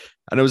thing,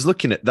 and I was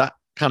looking at that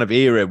kind of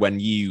era when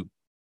you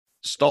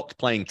stopped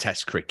playing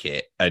Test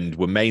cricket and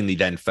were mainly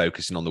then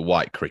focusing on the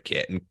white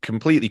cricket. And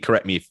completely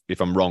correct me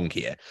if I'm wrong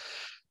here,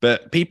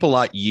 but people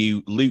like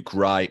you, Luke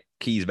Wright,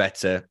 Keys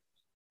Vetter,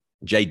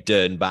 Jade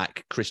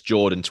Dernbach, Chris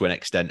Jordan to an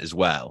extent as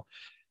well.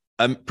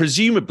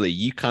 Presumably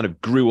you kind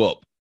of grew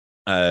up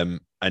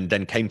and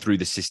then came through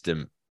the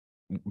system,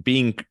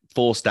 being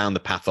forced down the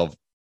path of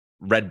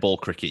red ball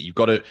cricket, you've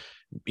got to,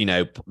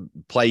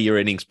 play your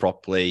innings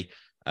properly,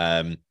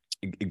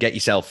 get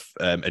yourself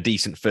a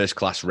decent first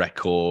class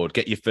record,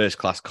 get your first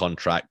class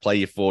contract, play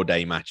your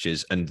 4-day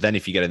matches. And then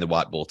if you get in the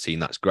white ball team,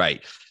 that's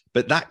great.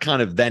 But that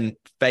kind of then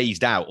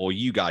phased out, or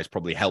you guys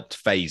probably helped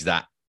phase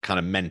that kind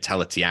of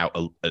mentality out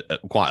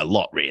quite a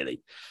lot,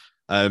 really.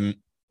 And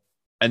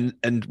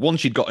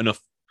once you'd got enough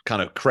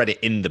kind of credit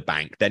in the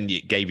bank, then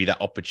it gave you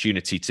that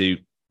opportunity to,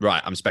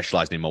 right, I'm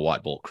specializing in my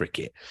white ball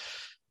cricket.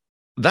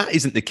 That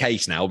isn't the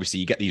case now. Obviously,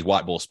 you get these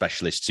white ball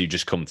specialists who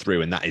just come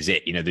through and that is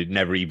it. They'd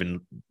never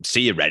even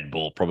see a red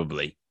ball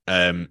probably,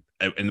 and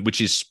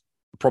which is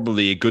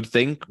probably a good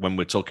thing when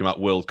we're talking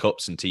about World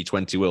Cups and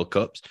T20 World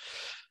Cups.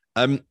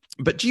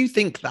 But do you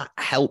think that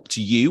helped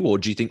you, or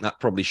do you think that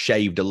probably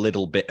shaved a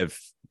little bit of,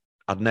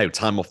 I don't know,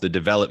 time off the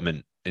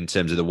development in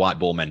terms of the white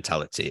ball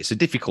mentality? It's a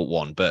difficult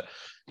one, but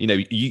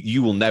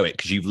you will know it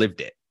because you've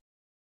lived it.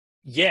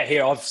 Yeah,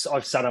 here I've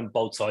sat on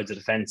both sides of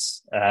the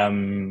fence.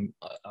 I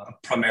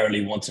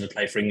primarily wanted to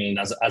play for England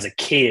as a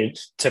kid,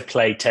 to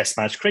play Test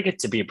match cricket,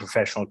 to be a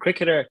professional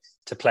cricketer,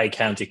 to play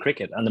county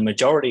cricket. And the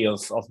majority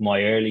of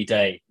my early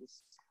days,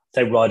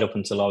 say right up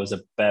until I was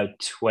about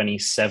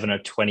 27 or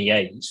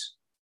 28,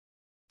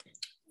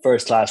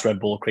 first class red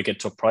ball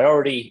cricket took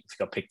priority. If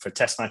you got picked for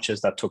Test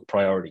matches, that took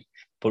priority.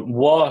 But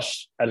what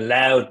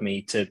allowed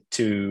me to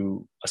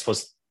I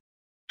suppose,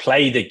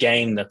 play the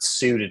game that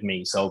suited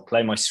me, so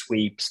play my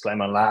sweeps, play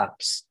my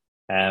laps,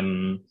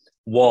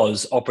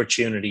 was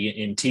opportunity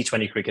in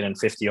T20 cricket and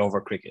 50-over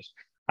cricket.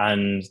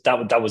 And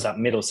that was at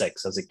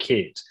Middlesex as a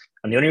kid.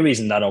 And the only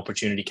reason that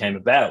opportunity came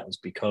about was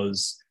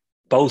because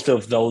both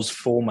of those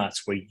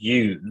formats were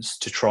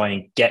used to try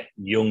and get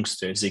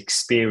youngsters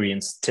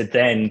experience to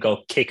then go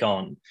kick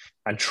on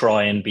and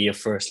try and be a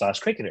first-class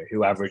cricketer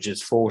who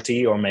averages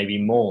 40 or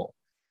maybe more.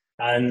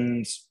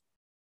 And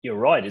you're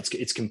right,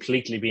 it's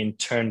completely been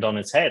turned on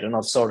its head. And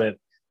I've sort of,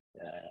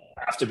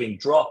 after being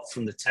dropped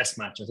from the Test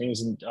match, I think it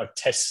was in our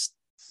Test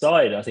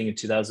side, I think in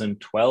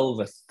 2012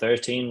 or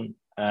 13,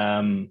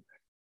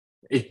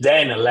 it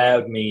then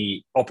allowed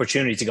me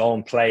opportunity to go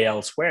and play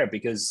elsewhere,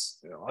 because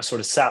I sort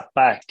of sat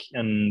back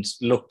and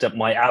looked at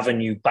my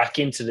avenue back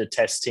into the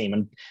Test team.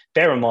 And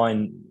bear in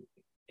mind,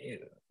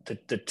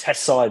 the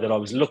Test side that I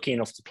was lucky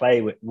enough to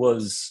play with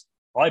was,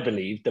 I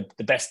believe,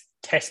 the best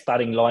Test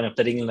batting lineup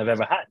that England have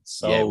ever had.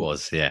 So yeah, it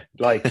was, yeah.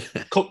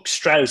 Like Cook,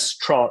 Strauss,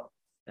 Trott,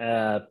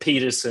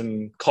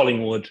 Peterson,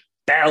 Collingwood,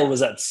 Bell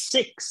was at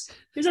 6.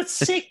 He was at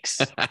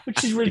 6,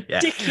 which is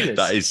ridiculous. Yeah,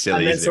 that is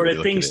silly. And then sort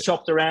of things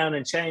chopped around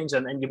and changed,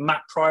 and you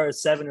Matt Pryor at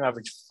 7, who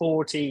averaged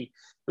 40.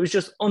 It was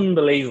just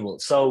unbelievable.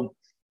 So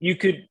you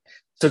could,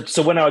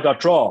 so when I got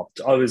dropped,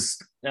 I was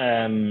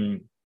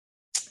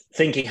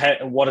thinking,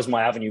 what is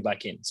my avenue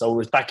back in? So it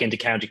was back into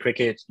county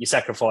cricket. You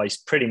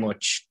sacrificed pretty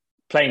much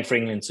playing for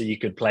England so you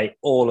could play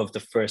all of the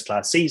first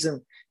class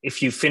season.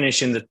 If you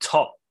finish in the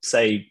top,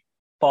 say,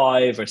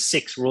 5 or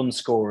 6 run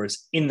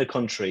scorers in the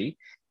country,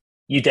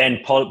 you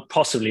then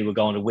possibly were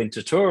going to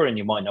winter tour, and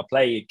you might not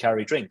play, you'd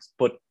carry drinks.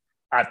 But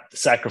at the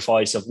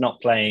sacrifice of not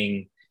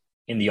playing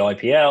in the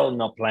IPL,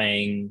 not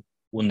playing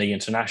one day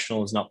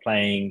internationals, not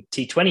playing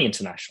T20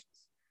 internationals.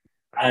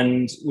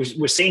 And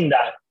we're seeing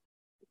that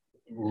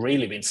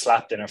really being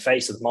slapped in our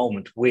face at the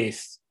moment,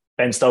 with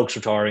Ben Stokes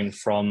retiring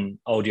from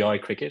ODI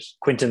cricket,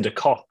 Quinton de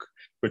Kock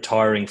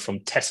retiring from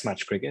Test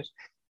match cricket,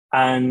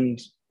 and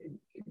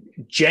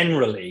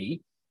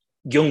generally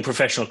young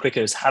professional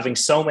cricketers having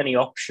so many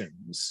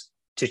options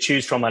to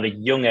choose from at a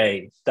young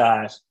age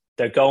that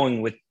they're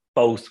going with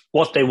both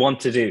what they want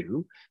to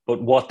do,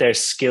 but what their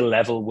skill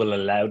level will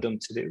allow them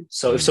to do.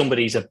 So if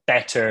somebody's a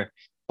better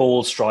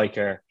ball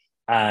striker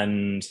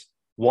and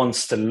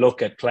wants to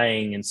look at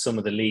playing in some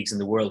of the leagues in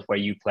the world where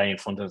you play in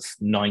front of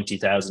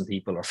 90,000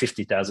 people or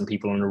 50,000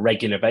 people on a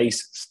regular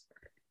basis,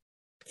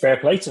 fair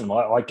play to them.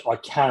 I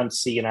can't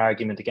see an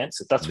argument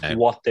against it. That's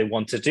what they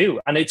want to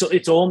do. And it's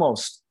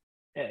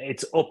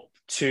up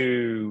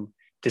to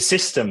the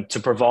system to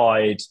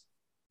provide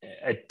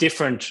a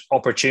different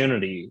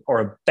opportunity,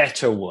 or a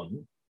better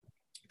one,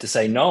 to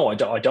say, no, I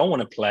don't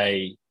want to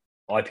play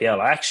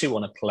IPL. I actually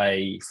want to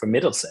play for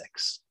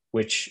Middlesex,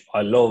 which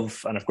I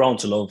love and have grown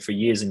to love for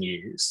years and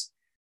years,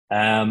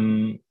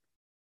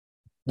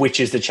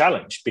 which is the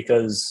challenge,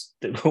 because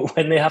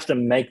when they have to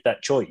make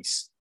that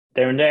choice,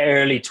 they're in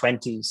their early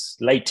 20s,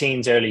 late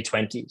teens, early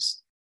 20s.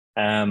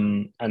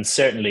 And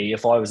certainly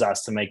if I was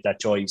asked to make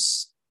that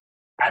choice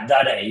at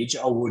that age,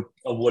 I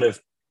would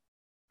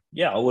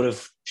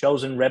have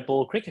chosen red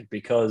ball cricket,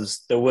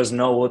 because there was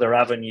no other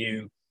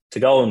avenue to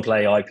go and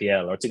play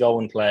IPL or to go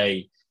and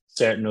play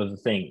certain other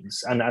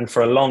things. And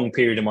for a long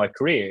period of my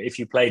career, if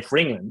you played for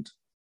England,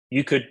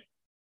 you could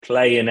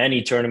play in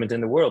any tournament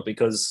in the world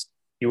because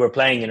you were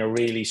playing in a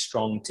really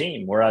strong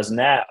team. Whereas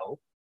now,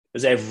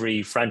 because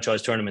every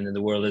franchise tournament in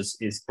the world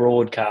is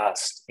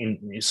broadcast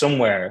in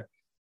somewhere,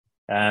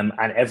 and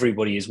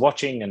everybody is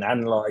watching and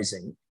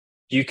analysing,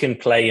 you can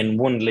play in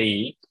one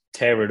league,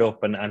 tear it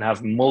up, and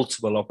have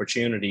multiple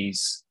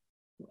opportunities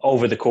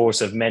over the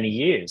course of many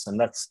years,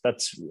 and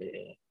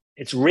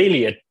it's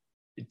really a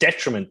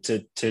detriment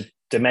to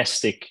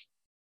domestic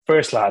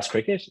first-class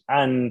cricket,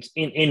 and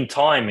in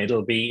time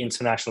it'll be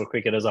international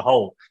cricket as a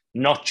whole,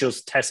 not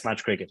just Test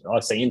match cricket.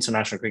 I'd say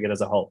international cricket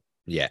as a whole.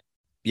 Yeah.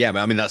 Yeah,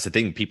 I mean, that's the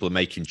thing. People are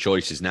making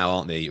choices now,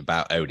 aren't they,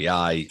 about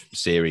ODI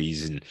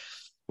series, and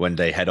when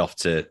they head off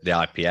to the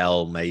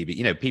IPL,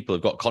 maybe, people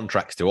have got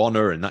contracts to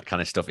honour and that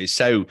kind of stuff.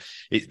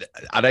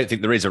 I don't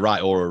think there is a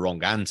right or a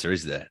wrong answer,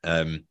 is there?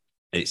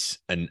 I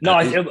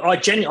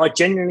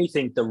genuinely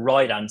think the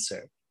right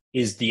answer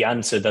is the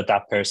answer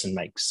that person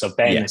makes. So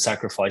Ben is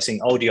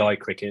sacrificing ODI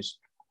cricket,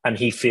 and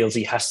he feels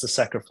he has to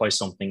sacrifice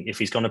something if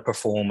he's going to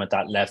perform at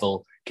that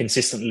level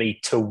consistently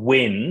to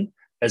win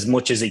as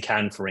much as he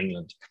can for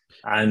England.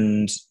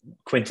 And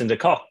Quinton de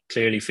Kock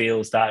clearly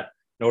feels that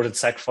in order to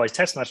sacrifice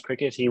Test match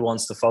cricket, he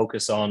wants to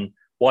focus on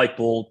white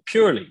ball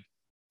purely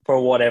for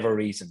whatever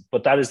reason.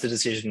 But that is the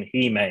decision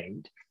he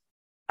made.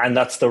 And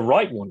that's the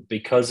right one,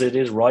 because it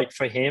is right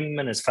for him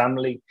and his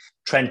family.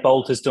 Trent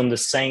Boult has done the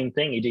same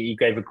thing. He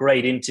gave a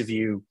great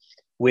interview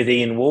with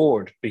Ian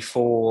Ward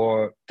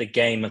before the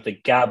game at the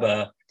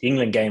Gabba, the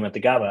England game at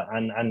the Gabba,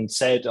 and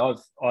said,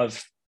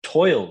 I've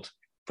toiled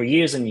for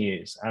years and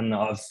years, and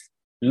I've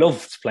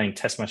loved playing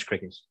Test match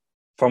cricket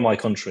for my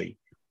country,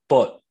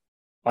 but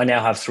I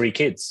now have 3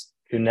 kids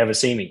who never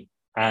see me,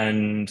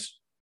 and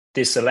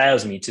this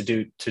allows me to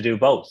do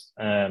both.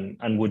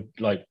 And would,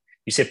 like,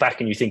 you sit back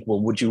and you think,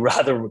 well, would you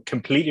rather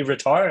completely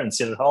retire and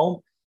sit at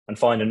home and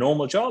find a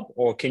normal job,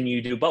 or can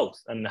you do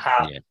both and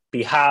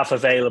be half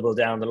available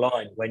down the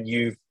line when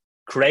you've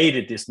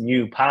created this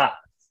new path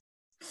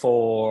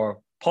for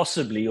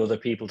possibly other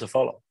people to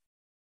follow?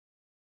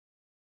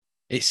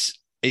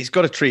 It's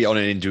got to treat it on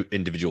an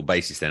individual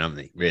basis then, haven't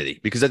they, really?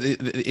 Because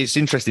it's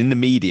interesting in the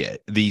media,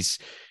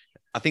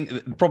 I think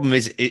the problem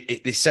is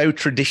it's so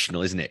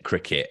traditional, isn't it,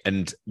 cricket?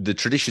 And the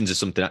traditions are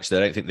something actually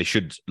I don't think they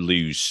should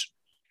lose.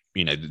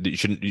 You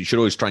should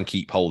always try and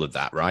keep hold of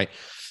that, right?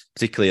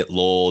 Particularly at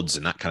Lords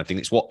and that kind of thing.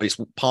 It's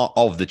part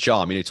of the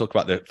charm. You talk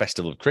about the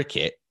Festival of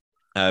Cricket.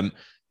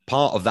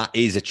 Part of that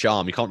is a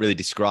charm. You can't really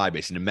describe it.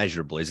 It's an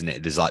immeasurable, isn't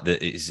it?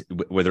 There's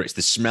whether it's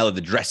the smell of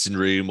the dressing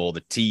room or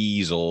the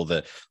teas or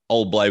the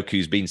old bloke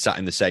who's been sat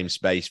in the same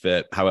space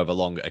for however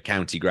long at a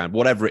county ground,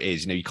 whatever it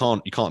is, you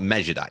can't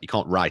measure that. You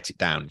can't write it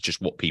down. It's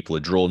just what people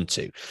are drawn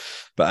to.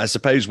 But I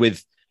suppose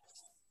with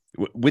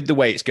the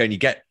way it's going,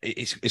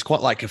 it's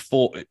quite like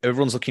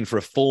everyone's looking for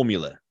a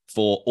formula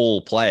for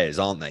all players,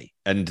 aren't they?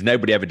 And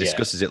nobody ever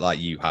discusses it like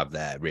you have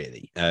there,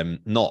 really.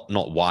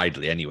 Not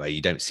widely anyway.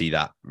 You don't see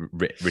that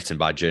written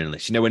by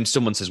journalists. When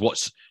someone says,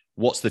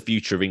 what's the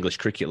future of English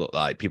cricket look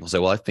like? People say,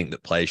 well, I think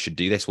that players should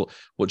do this. Well,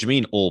 what do you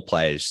mean all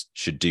players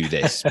should do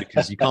this?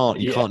 Because you can't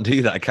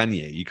do that, can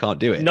you? You can't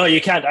do it. No, you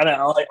can't. And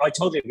I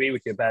totally agree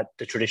with you about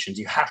the traditions.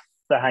 You have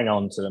to hang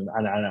on to them,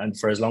 and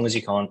for as long as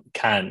you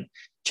can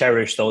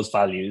cherish those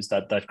values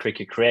that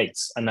cricket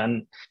creates. And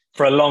then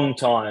for a long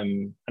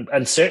time,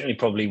 and certainly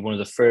probably one of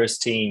the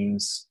first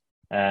teams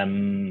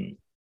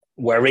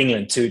where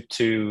England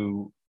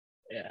to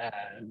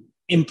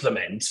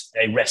implement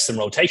a rest and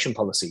rotation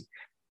policy,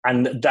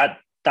 and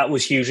that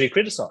was hugely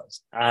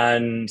criticised.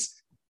 And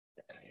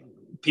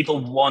people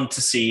want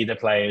to see the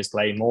players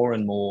play more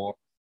and more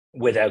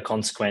without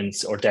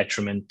consequence or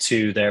detriment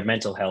to their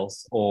mental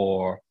health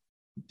or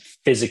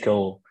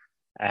physical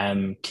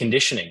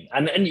conditioning.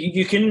 And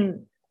you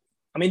can,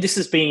 this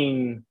has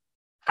been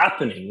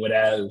happening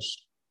without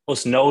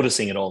us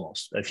noticing it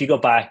almost. If you go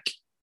back,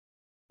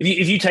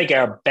 if you take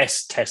our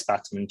best Test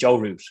batsman, Joe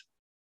Root,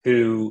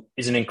 who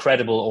is an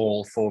incredible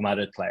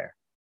all-formatted player,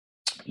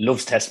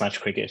 loves Test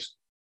match cricket,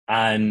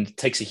 and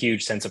takes a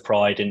huge sense of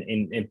pride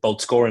in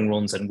both scoring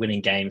runs and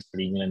winning games for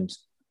England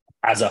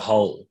as a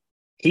whole.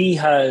 He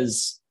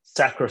has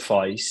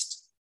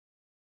sacrificed,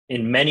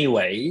 in many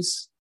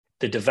ways,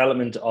 the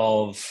development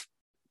of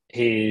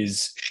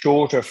his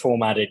shorter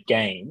formatted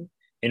game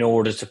in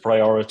order to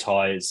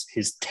prioritise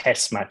his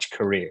Test match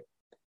career.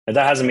 Now,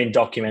 that hasn't been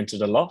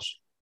documented a lot,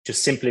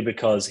 just simply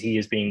because he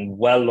is being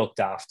well looked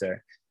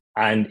after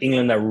and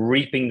England are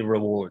reaping the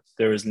rewards.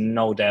 There is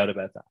no doubt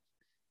about that.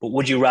 But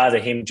would you rather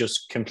him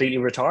just completely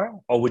retire,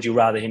 or would you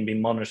rather him be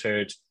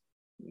monitored,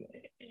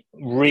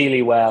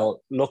 really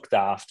well looked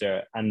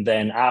after, and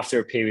then after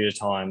a period of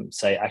time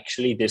say,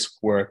 actually, this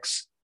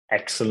works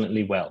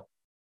excellently well?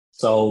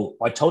 So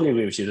I totally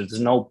agree with you that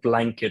there's no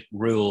blanket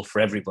rule for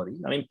everybody.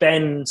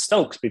 Ben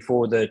Stokes,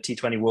 before the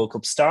T20 World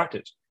Cup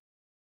started,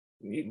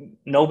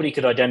 nobody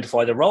could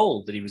identify the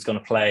role that he was going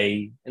to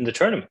play in the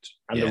tournament.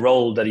 And the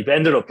role that he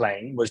ended up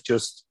playing was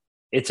just,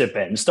 it's a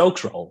Ben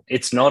Stokes role.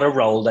 It's not a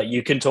role that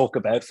you can talk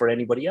about for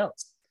anybody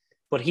else.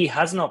 But he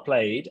has not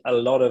played a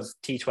lot of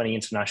T20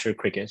 international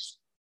cricket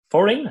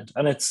for England.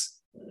 And it's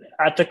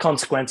at the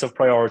consequence of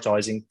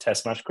prioritising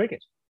Test match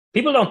cricket.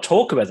 People don't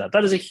talk about that.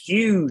 That is a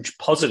huge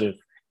positive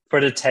for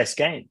the Test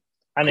game.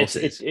 And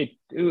it's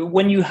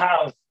when you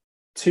have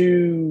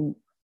two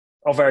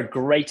of our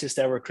greatest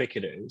ever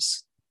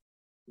cricketers,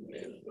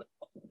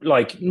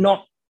 like,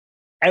 not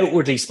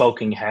outwardly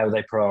spoken how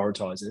they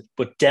prioritise it,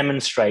 but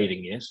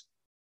demonstrating it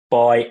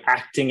by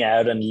acting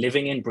out and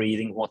living and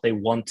breathing what they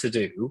want to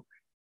do,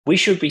 we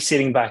should be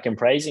sitting back and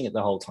praising it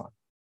the whole time.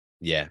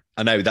 Yeah,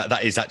 I know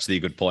that is actually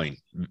a good point.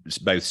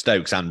 Both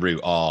Stokes and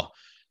Root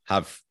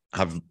have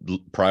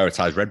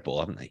prioritized Red Bull,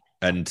 haven't they?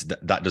 And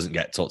that doesn't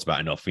get talked about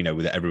enough. You know,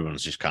 with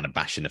everyone's just kind of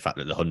bashing the fact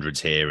that the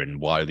 100's here and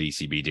why are the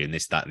ECB doing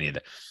this, that, and the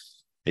other.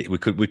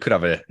 We could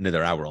have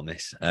another hour on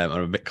this. I'm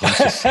a bit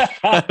conscious,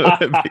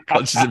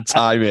 of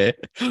time here.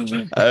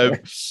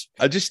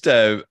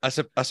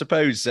 I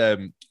suppose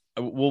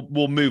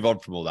we'll move on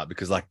from all that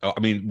because,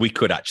 we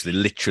could actually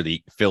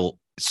literally fill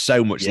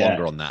so much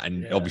longer on that,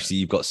 and obviously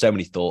you've got so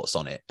many thoughts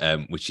on it,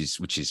 which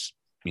is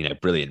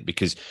brilliant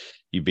because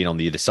you've been on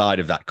the other side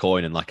of that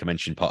coin, and like I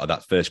mentioned, part of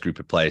that first group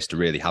of players to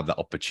really have that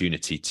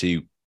opportunity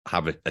to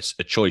have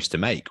a choice to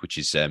make, which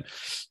is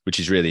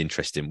really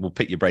interesting. We'll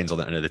pick your brains on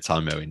that another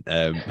time, Owen.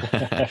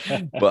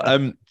 But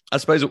I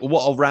suppose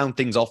what I'll round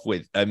things off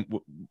with,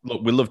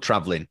 look, we love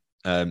traveling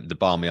the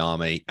Barmy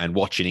Army and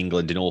watching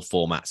England in all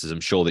formats, as I'm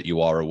sure that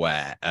you are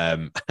aware.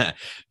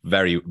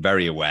 Very,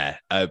 very aware.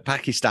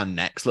 Pakistan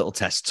next, little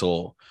test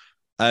tour.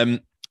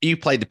 You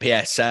played the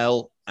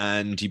PSL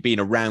and you've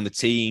been around the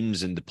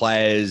teams and the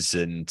players,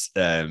 and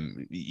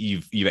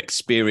you've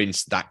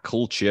experienced that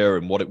culture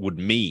and what it would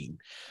mean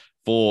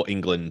for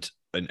England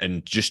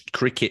and just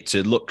cricket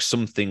to look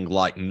something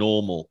like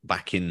normal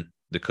back in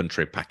the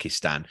country of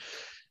Pakistan.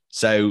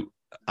 So,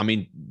 I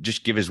mean,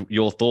 just give us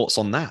your thoughts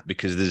on that,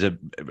 because there's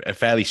a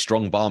fairly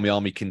strong Barmy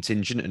Army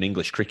contingent, an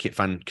English cricket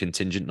fan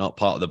contingent, not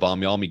part of the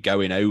Barmy Army,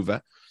 going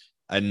over.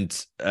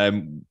 And,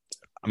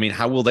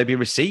 how will they be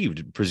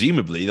received?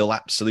 Presumably, they'll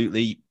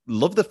absolutely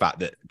love the fact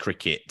that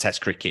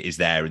Test cricket is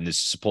there and there's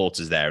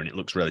supporters there and it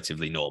looks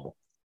relatively normal.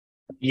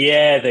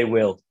 Yeah, they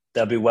will.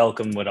 They'll be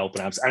welcomed with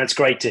open arms. And it's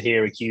great to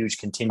hear a huge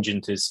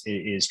contingent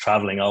is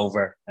travelling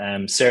over.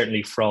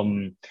 Certainly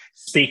from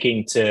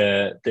speaking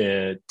to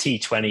the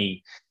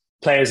T20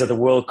 players at the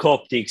World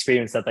Cup, the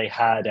experience that they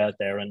had out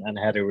there and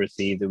how they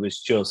received, it was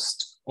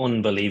just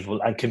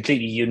unbelievable and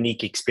completely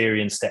unique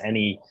experience to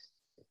any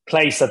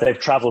place that they've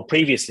travelled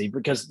previously,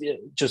 because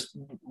just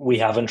we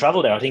haven't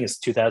travelled there. I think it's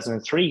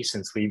 2003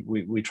 since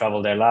we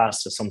travelled there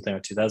last, or something,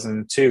 or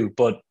 2002.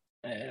 But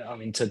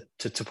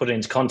to put it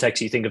into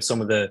context, you think of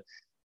some of the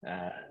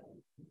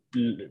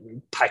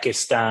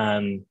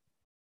Pakistan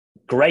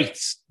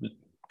greats,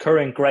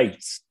 current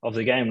greats of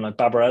the game, like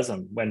Babar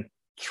Azam, went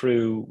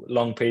through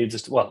long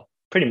periods of,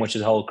 pretty much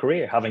his whole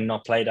career, having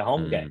not played a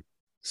home game.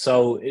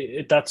 So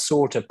that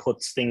sort of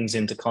puts things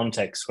into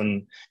context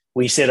when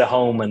we sit at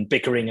home and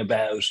bickering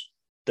about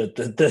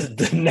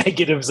the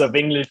negatives of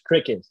English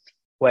cricket,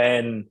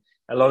 when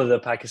a lot of the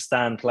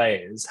Pakistan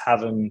players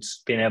haven't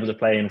been able to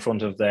play in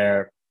front of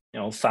their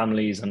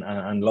families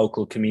and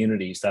local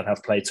communities that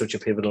have played such a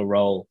pivotal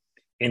role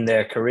in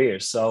their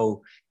careers.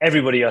 So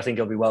everybody, I think,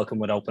 will be welcome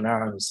with open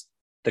arms.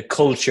 The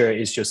culture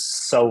is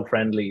just so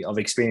friendly. I've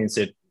experienced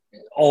it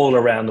all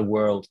around the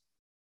world.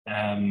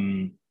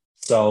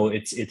 So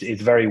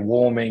it's very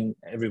warming.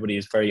 Everybody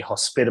is very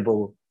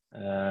hospitable.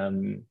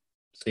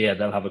 So yeah,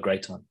 they'll have a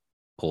great time.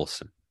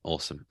 Awesome.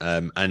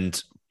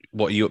 And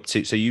what are you up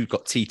to? So you've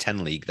got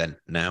T10 League then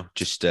now,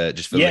 just for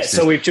listeners.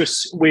 So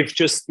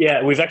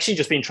we've actually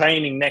just been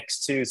training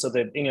next to. So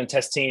the England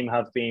Test team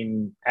have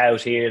been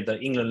out here. The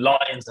England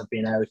Lions have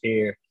been out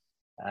here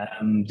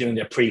doing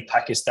their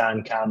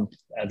pre-Pakistan camp.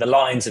 The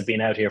Lions have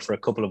been out here for a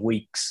couple of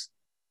weeks,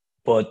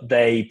 but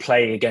they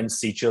play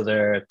against each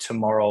other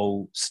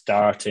tomorrow,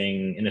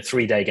 starting in a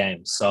 3-day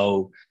game.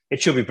 So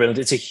it should be brilliant.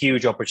 It's a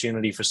huge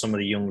opportunity for some of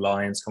the young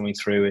Lions coming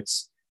through.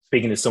 It's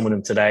speaking to some of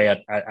them today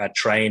at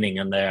training,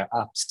 and they're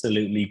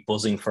absolutely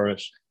buzzing for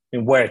it.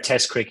 Where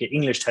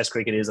English Test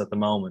cricket is at the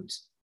moment,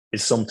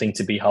 is something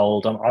to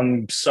behold.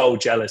 I'm so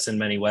jealous in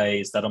many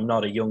ways that I'm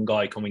not a young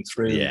guy coming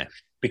through,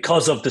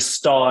 because of the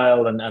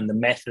style and the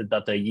method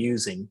that they're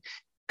using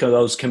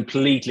goes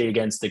completely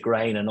against the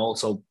grain, and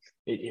also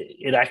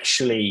it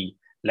actually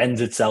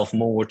lends itself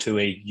more to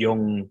a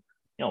young,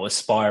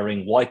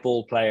 aspiring white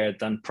ball player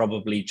than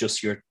probably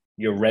just your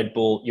red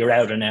ball, your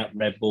out and out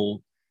red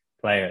ball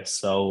player.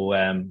 So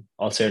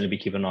I'll certainly be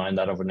keeping an eye on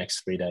that over the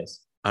next 3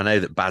 days. I know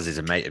that Baz is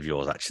a mate of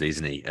yours, actually,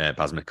 isn't he?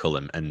 Baz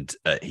McCullum. And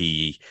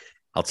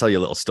I'll tell you a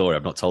little story.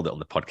 I've not told it on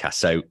the podcast.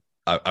 So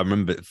I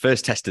remember the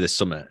first test of the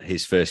summer,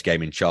 his first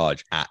game in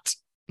charge at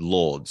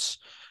Lords.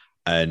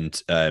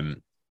 And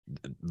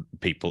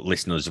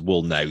listeners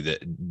will know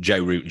that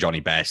Joe Root and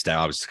Johnny Bairstow,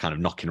 I was kind of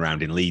knocking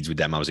around in Leeds with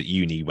them. I was at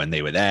uni when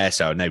they were there.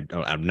 So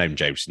I've known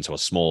Joe since I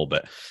was small,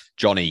 but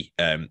Johnny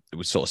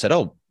was sort of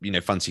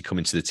said, fancy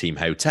coming to the team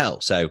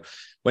hotel. So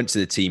went to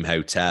the team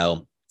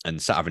hotel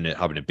and sat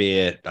having a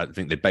beer. I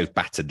think they both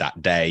battered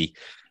that day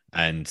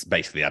and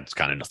basically had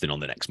kind of nothing on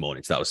the next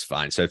morning. So that was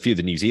fine. So a few of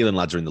the New Zealand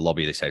lads are in the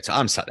lobby of this hotel.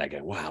 I'm sat there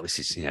going, wow, this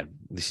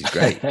is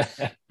great.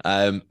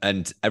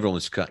 And everyone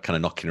was kind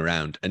of knocking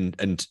around,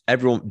 and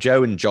everyone,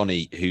 Joe and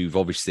Johnny, who've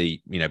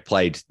obviously,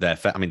 played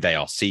they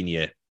are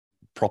senior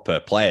proper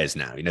players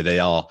now. They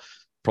are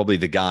probably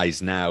the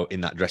guys now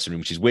in that dressing room,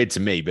 which is weird to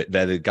me, but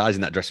they're the guys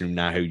in that dressing room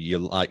now who your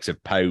likes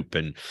of Pope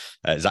and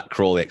Zach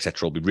Crawley,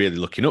 etc., will be really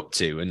looking up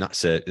to. And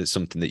that's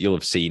something that you'll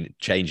have seen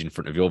change in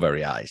front of your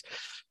very eyes.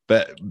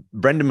 But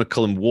Brendan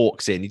McCullum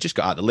walks in. He just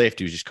got out of the lift.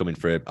 He was just coming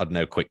for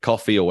a quick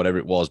coffee or whatever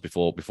it was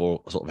before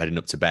sort of heading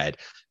up to bed.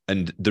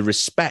 And the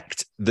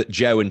respect that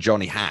Joe and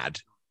Johnny had,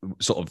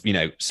 sort of,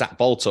 sat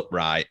bolt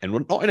upright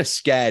and not in a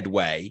scared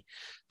way,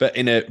 but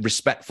in a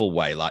respectful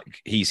way, like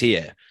he's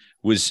here,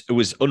 was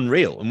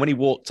unreal. And when he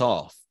walked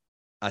off,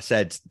 I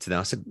said to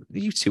them,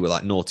 you two were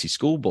like naughty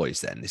schoolboys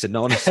then. They said,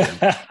 no, honestly.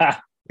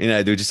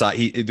 They were just like,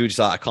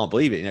 I can't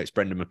believe it. It's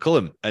Brendan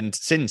McCullum. And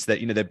since that,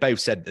 they both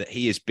said that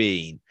he has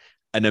been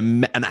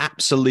an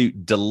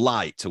absolute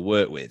delight to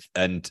work with.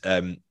 And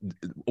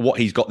what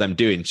he's got them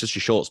doing in such a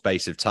short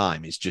space of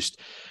time is just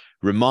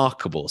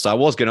remarkable. So I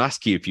was going to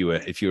ask you if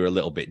you were a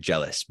little bit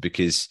jealous,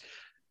 because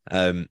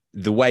the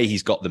way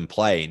he's got them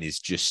playing is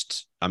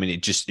just,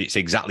 it's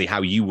exactly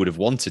how you would have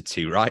wanted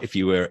to, right? If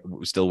you were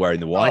still wearing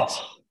the white.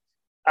 Oh,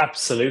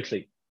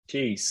 absolutely.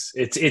 Jeez.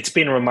 It's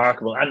been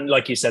remarkable. And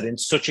like you said, in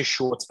such a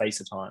short space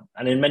of time,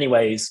 and in many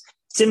ways,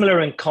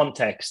 similar in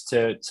context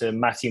to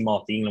Matthew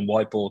Mott, the England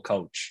white ball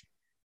coach.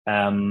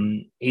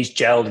 He's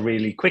gelled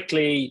really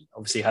quickly,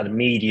 obviously had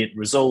immediate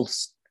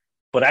results.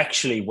 But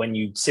actually, when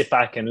you sit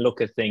back and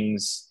look at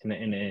things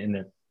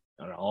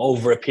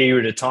over a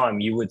period of time,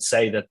 you would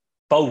say that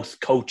both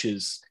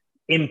coaches'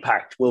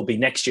 impact will be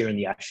next year in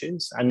the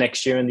Ashes and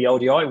next year in the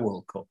ODI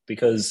World Cup,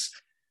 because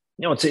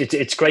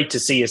it's great to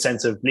see a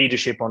sense of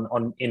leadership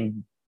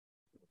in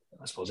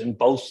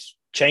both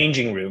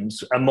changing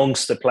rooms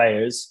amongst the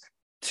players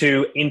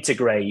to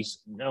integrate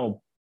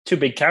two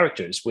big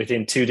characters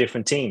within two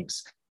different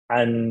teams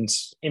and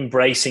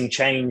embracing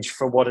change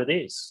for what it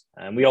is.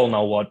 And we all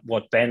know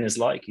what Ben is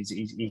like.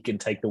 He can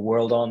take the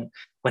world on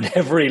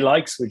whenever he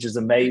likes, which is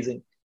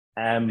amazing.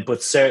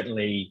 But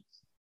certainly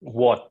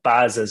what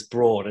Baz has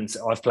brought, and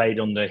so I've played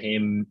under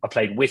him. I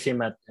played with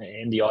him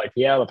in the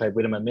IPL. I played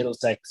with him at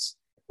Middlesex.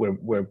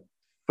 We're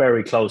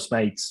very close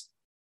mates.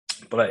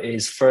 But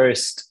his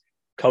first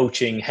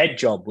coaching head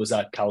job was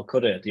at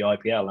Calcutta at the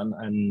IPL,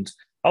 and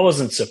I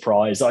wasn't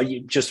surprised.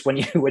 When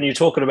you're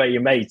talking about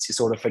your mates, you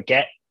sort of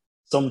forget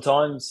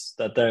sometimes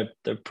that they're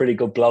pretty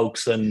good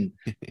blokes, and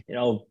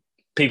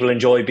people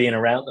enjoy being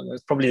around them.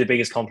 It's probably the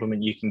biggest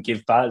compliment you can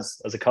give Baz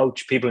as a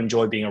coach. People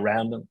enjoy being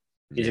around them.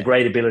 He's a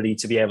great ability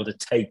to be able to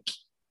take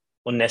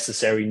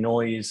unnecessary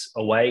noise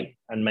away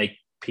and make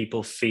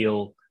people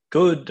feel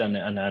good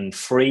and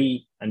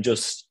free, and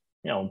just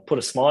put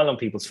a smile on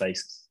people's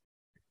faces.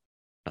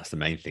 That's the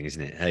main thing,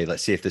 isn't it? Hey,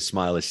 let's see if the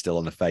smile is still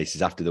on the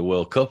faces after the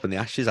World Cup and the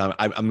Ashes.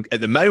 I'm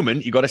at the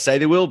moment, you've got to say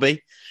they will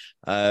be.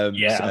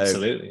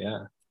 Absolutely,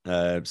 yeah.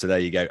 So there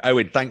you go.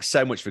 Owen, thanks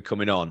so much for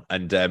coming on,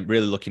 and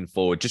really looking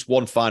forward. Just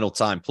one final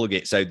time, plug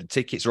it. So the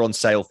tickets are on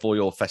sale for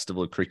your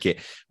Festival of Cricket.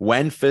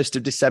 When? 1st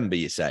of December,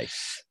 you say?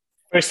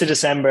 1st of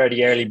December,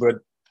 the early bird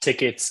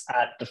tickets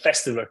at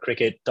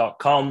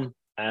thefestivalofcricket.com.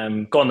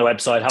 Go on the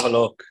website, have a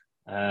look,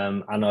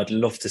 and I'd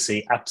love to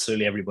see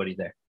absolutely everybody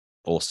there.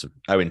 Awesome.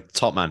 Owen,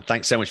 top man,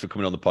 thanks so much for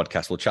coming on the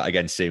podcast. We'll chat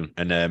again soon,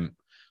 and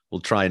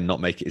we'll try and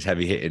not make it as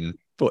heavy hitting,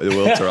 put the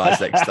world to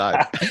rights next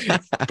time.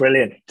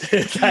 Brilliant.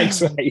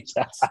 Thanks, mate.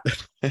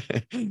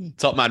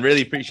 Top man,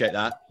 really appreciate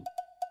that.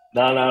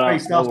 No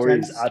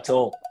worries at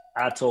all.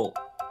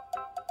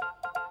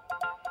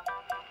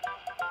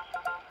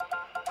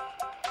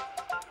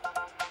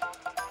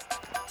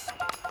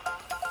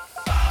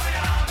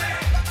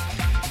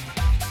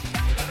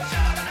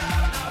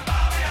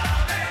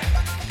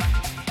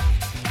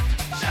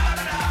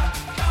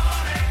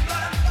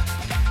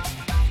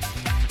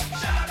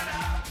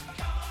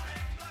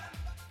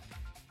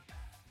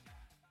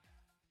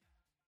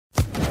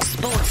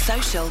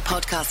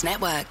 Podcast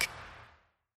Network.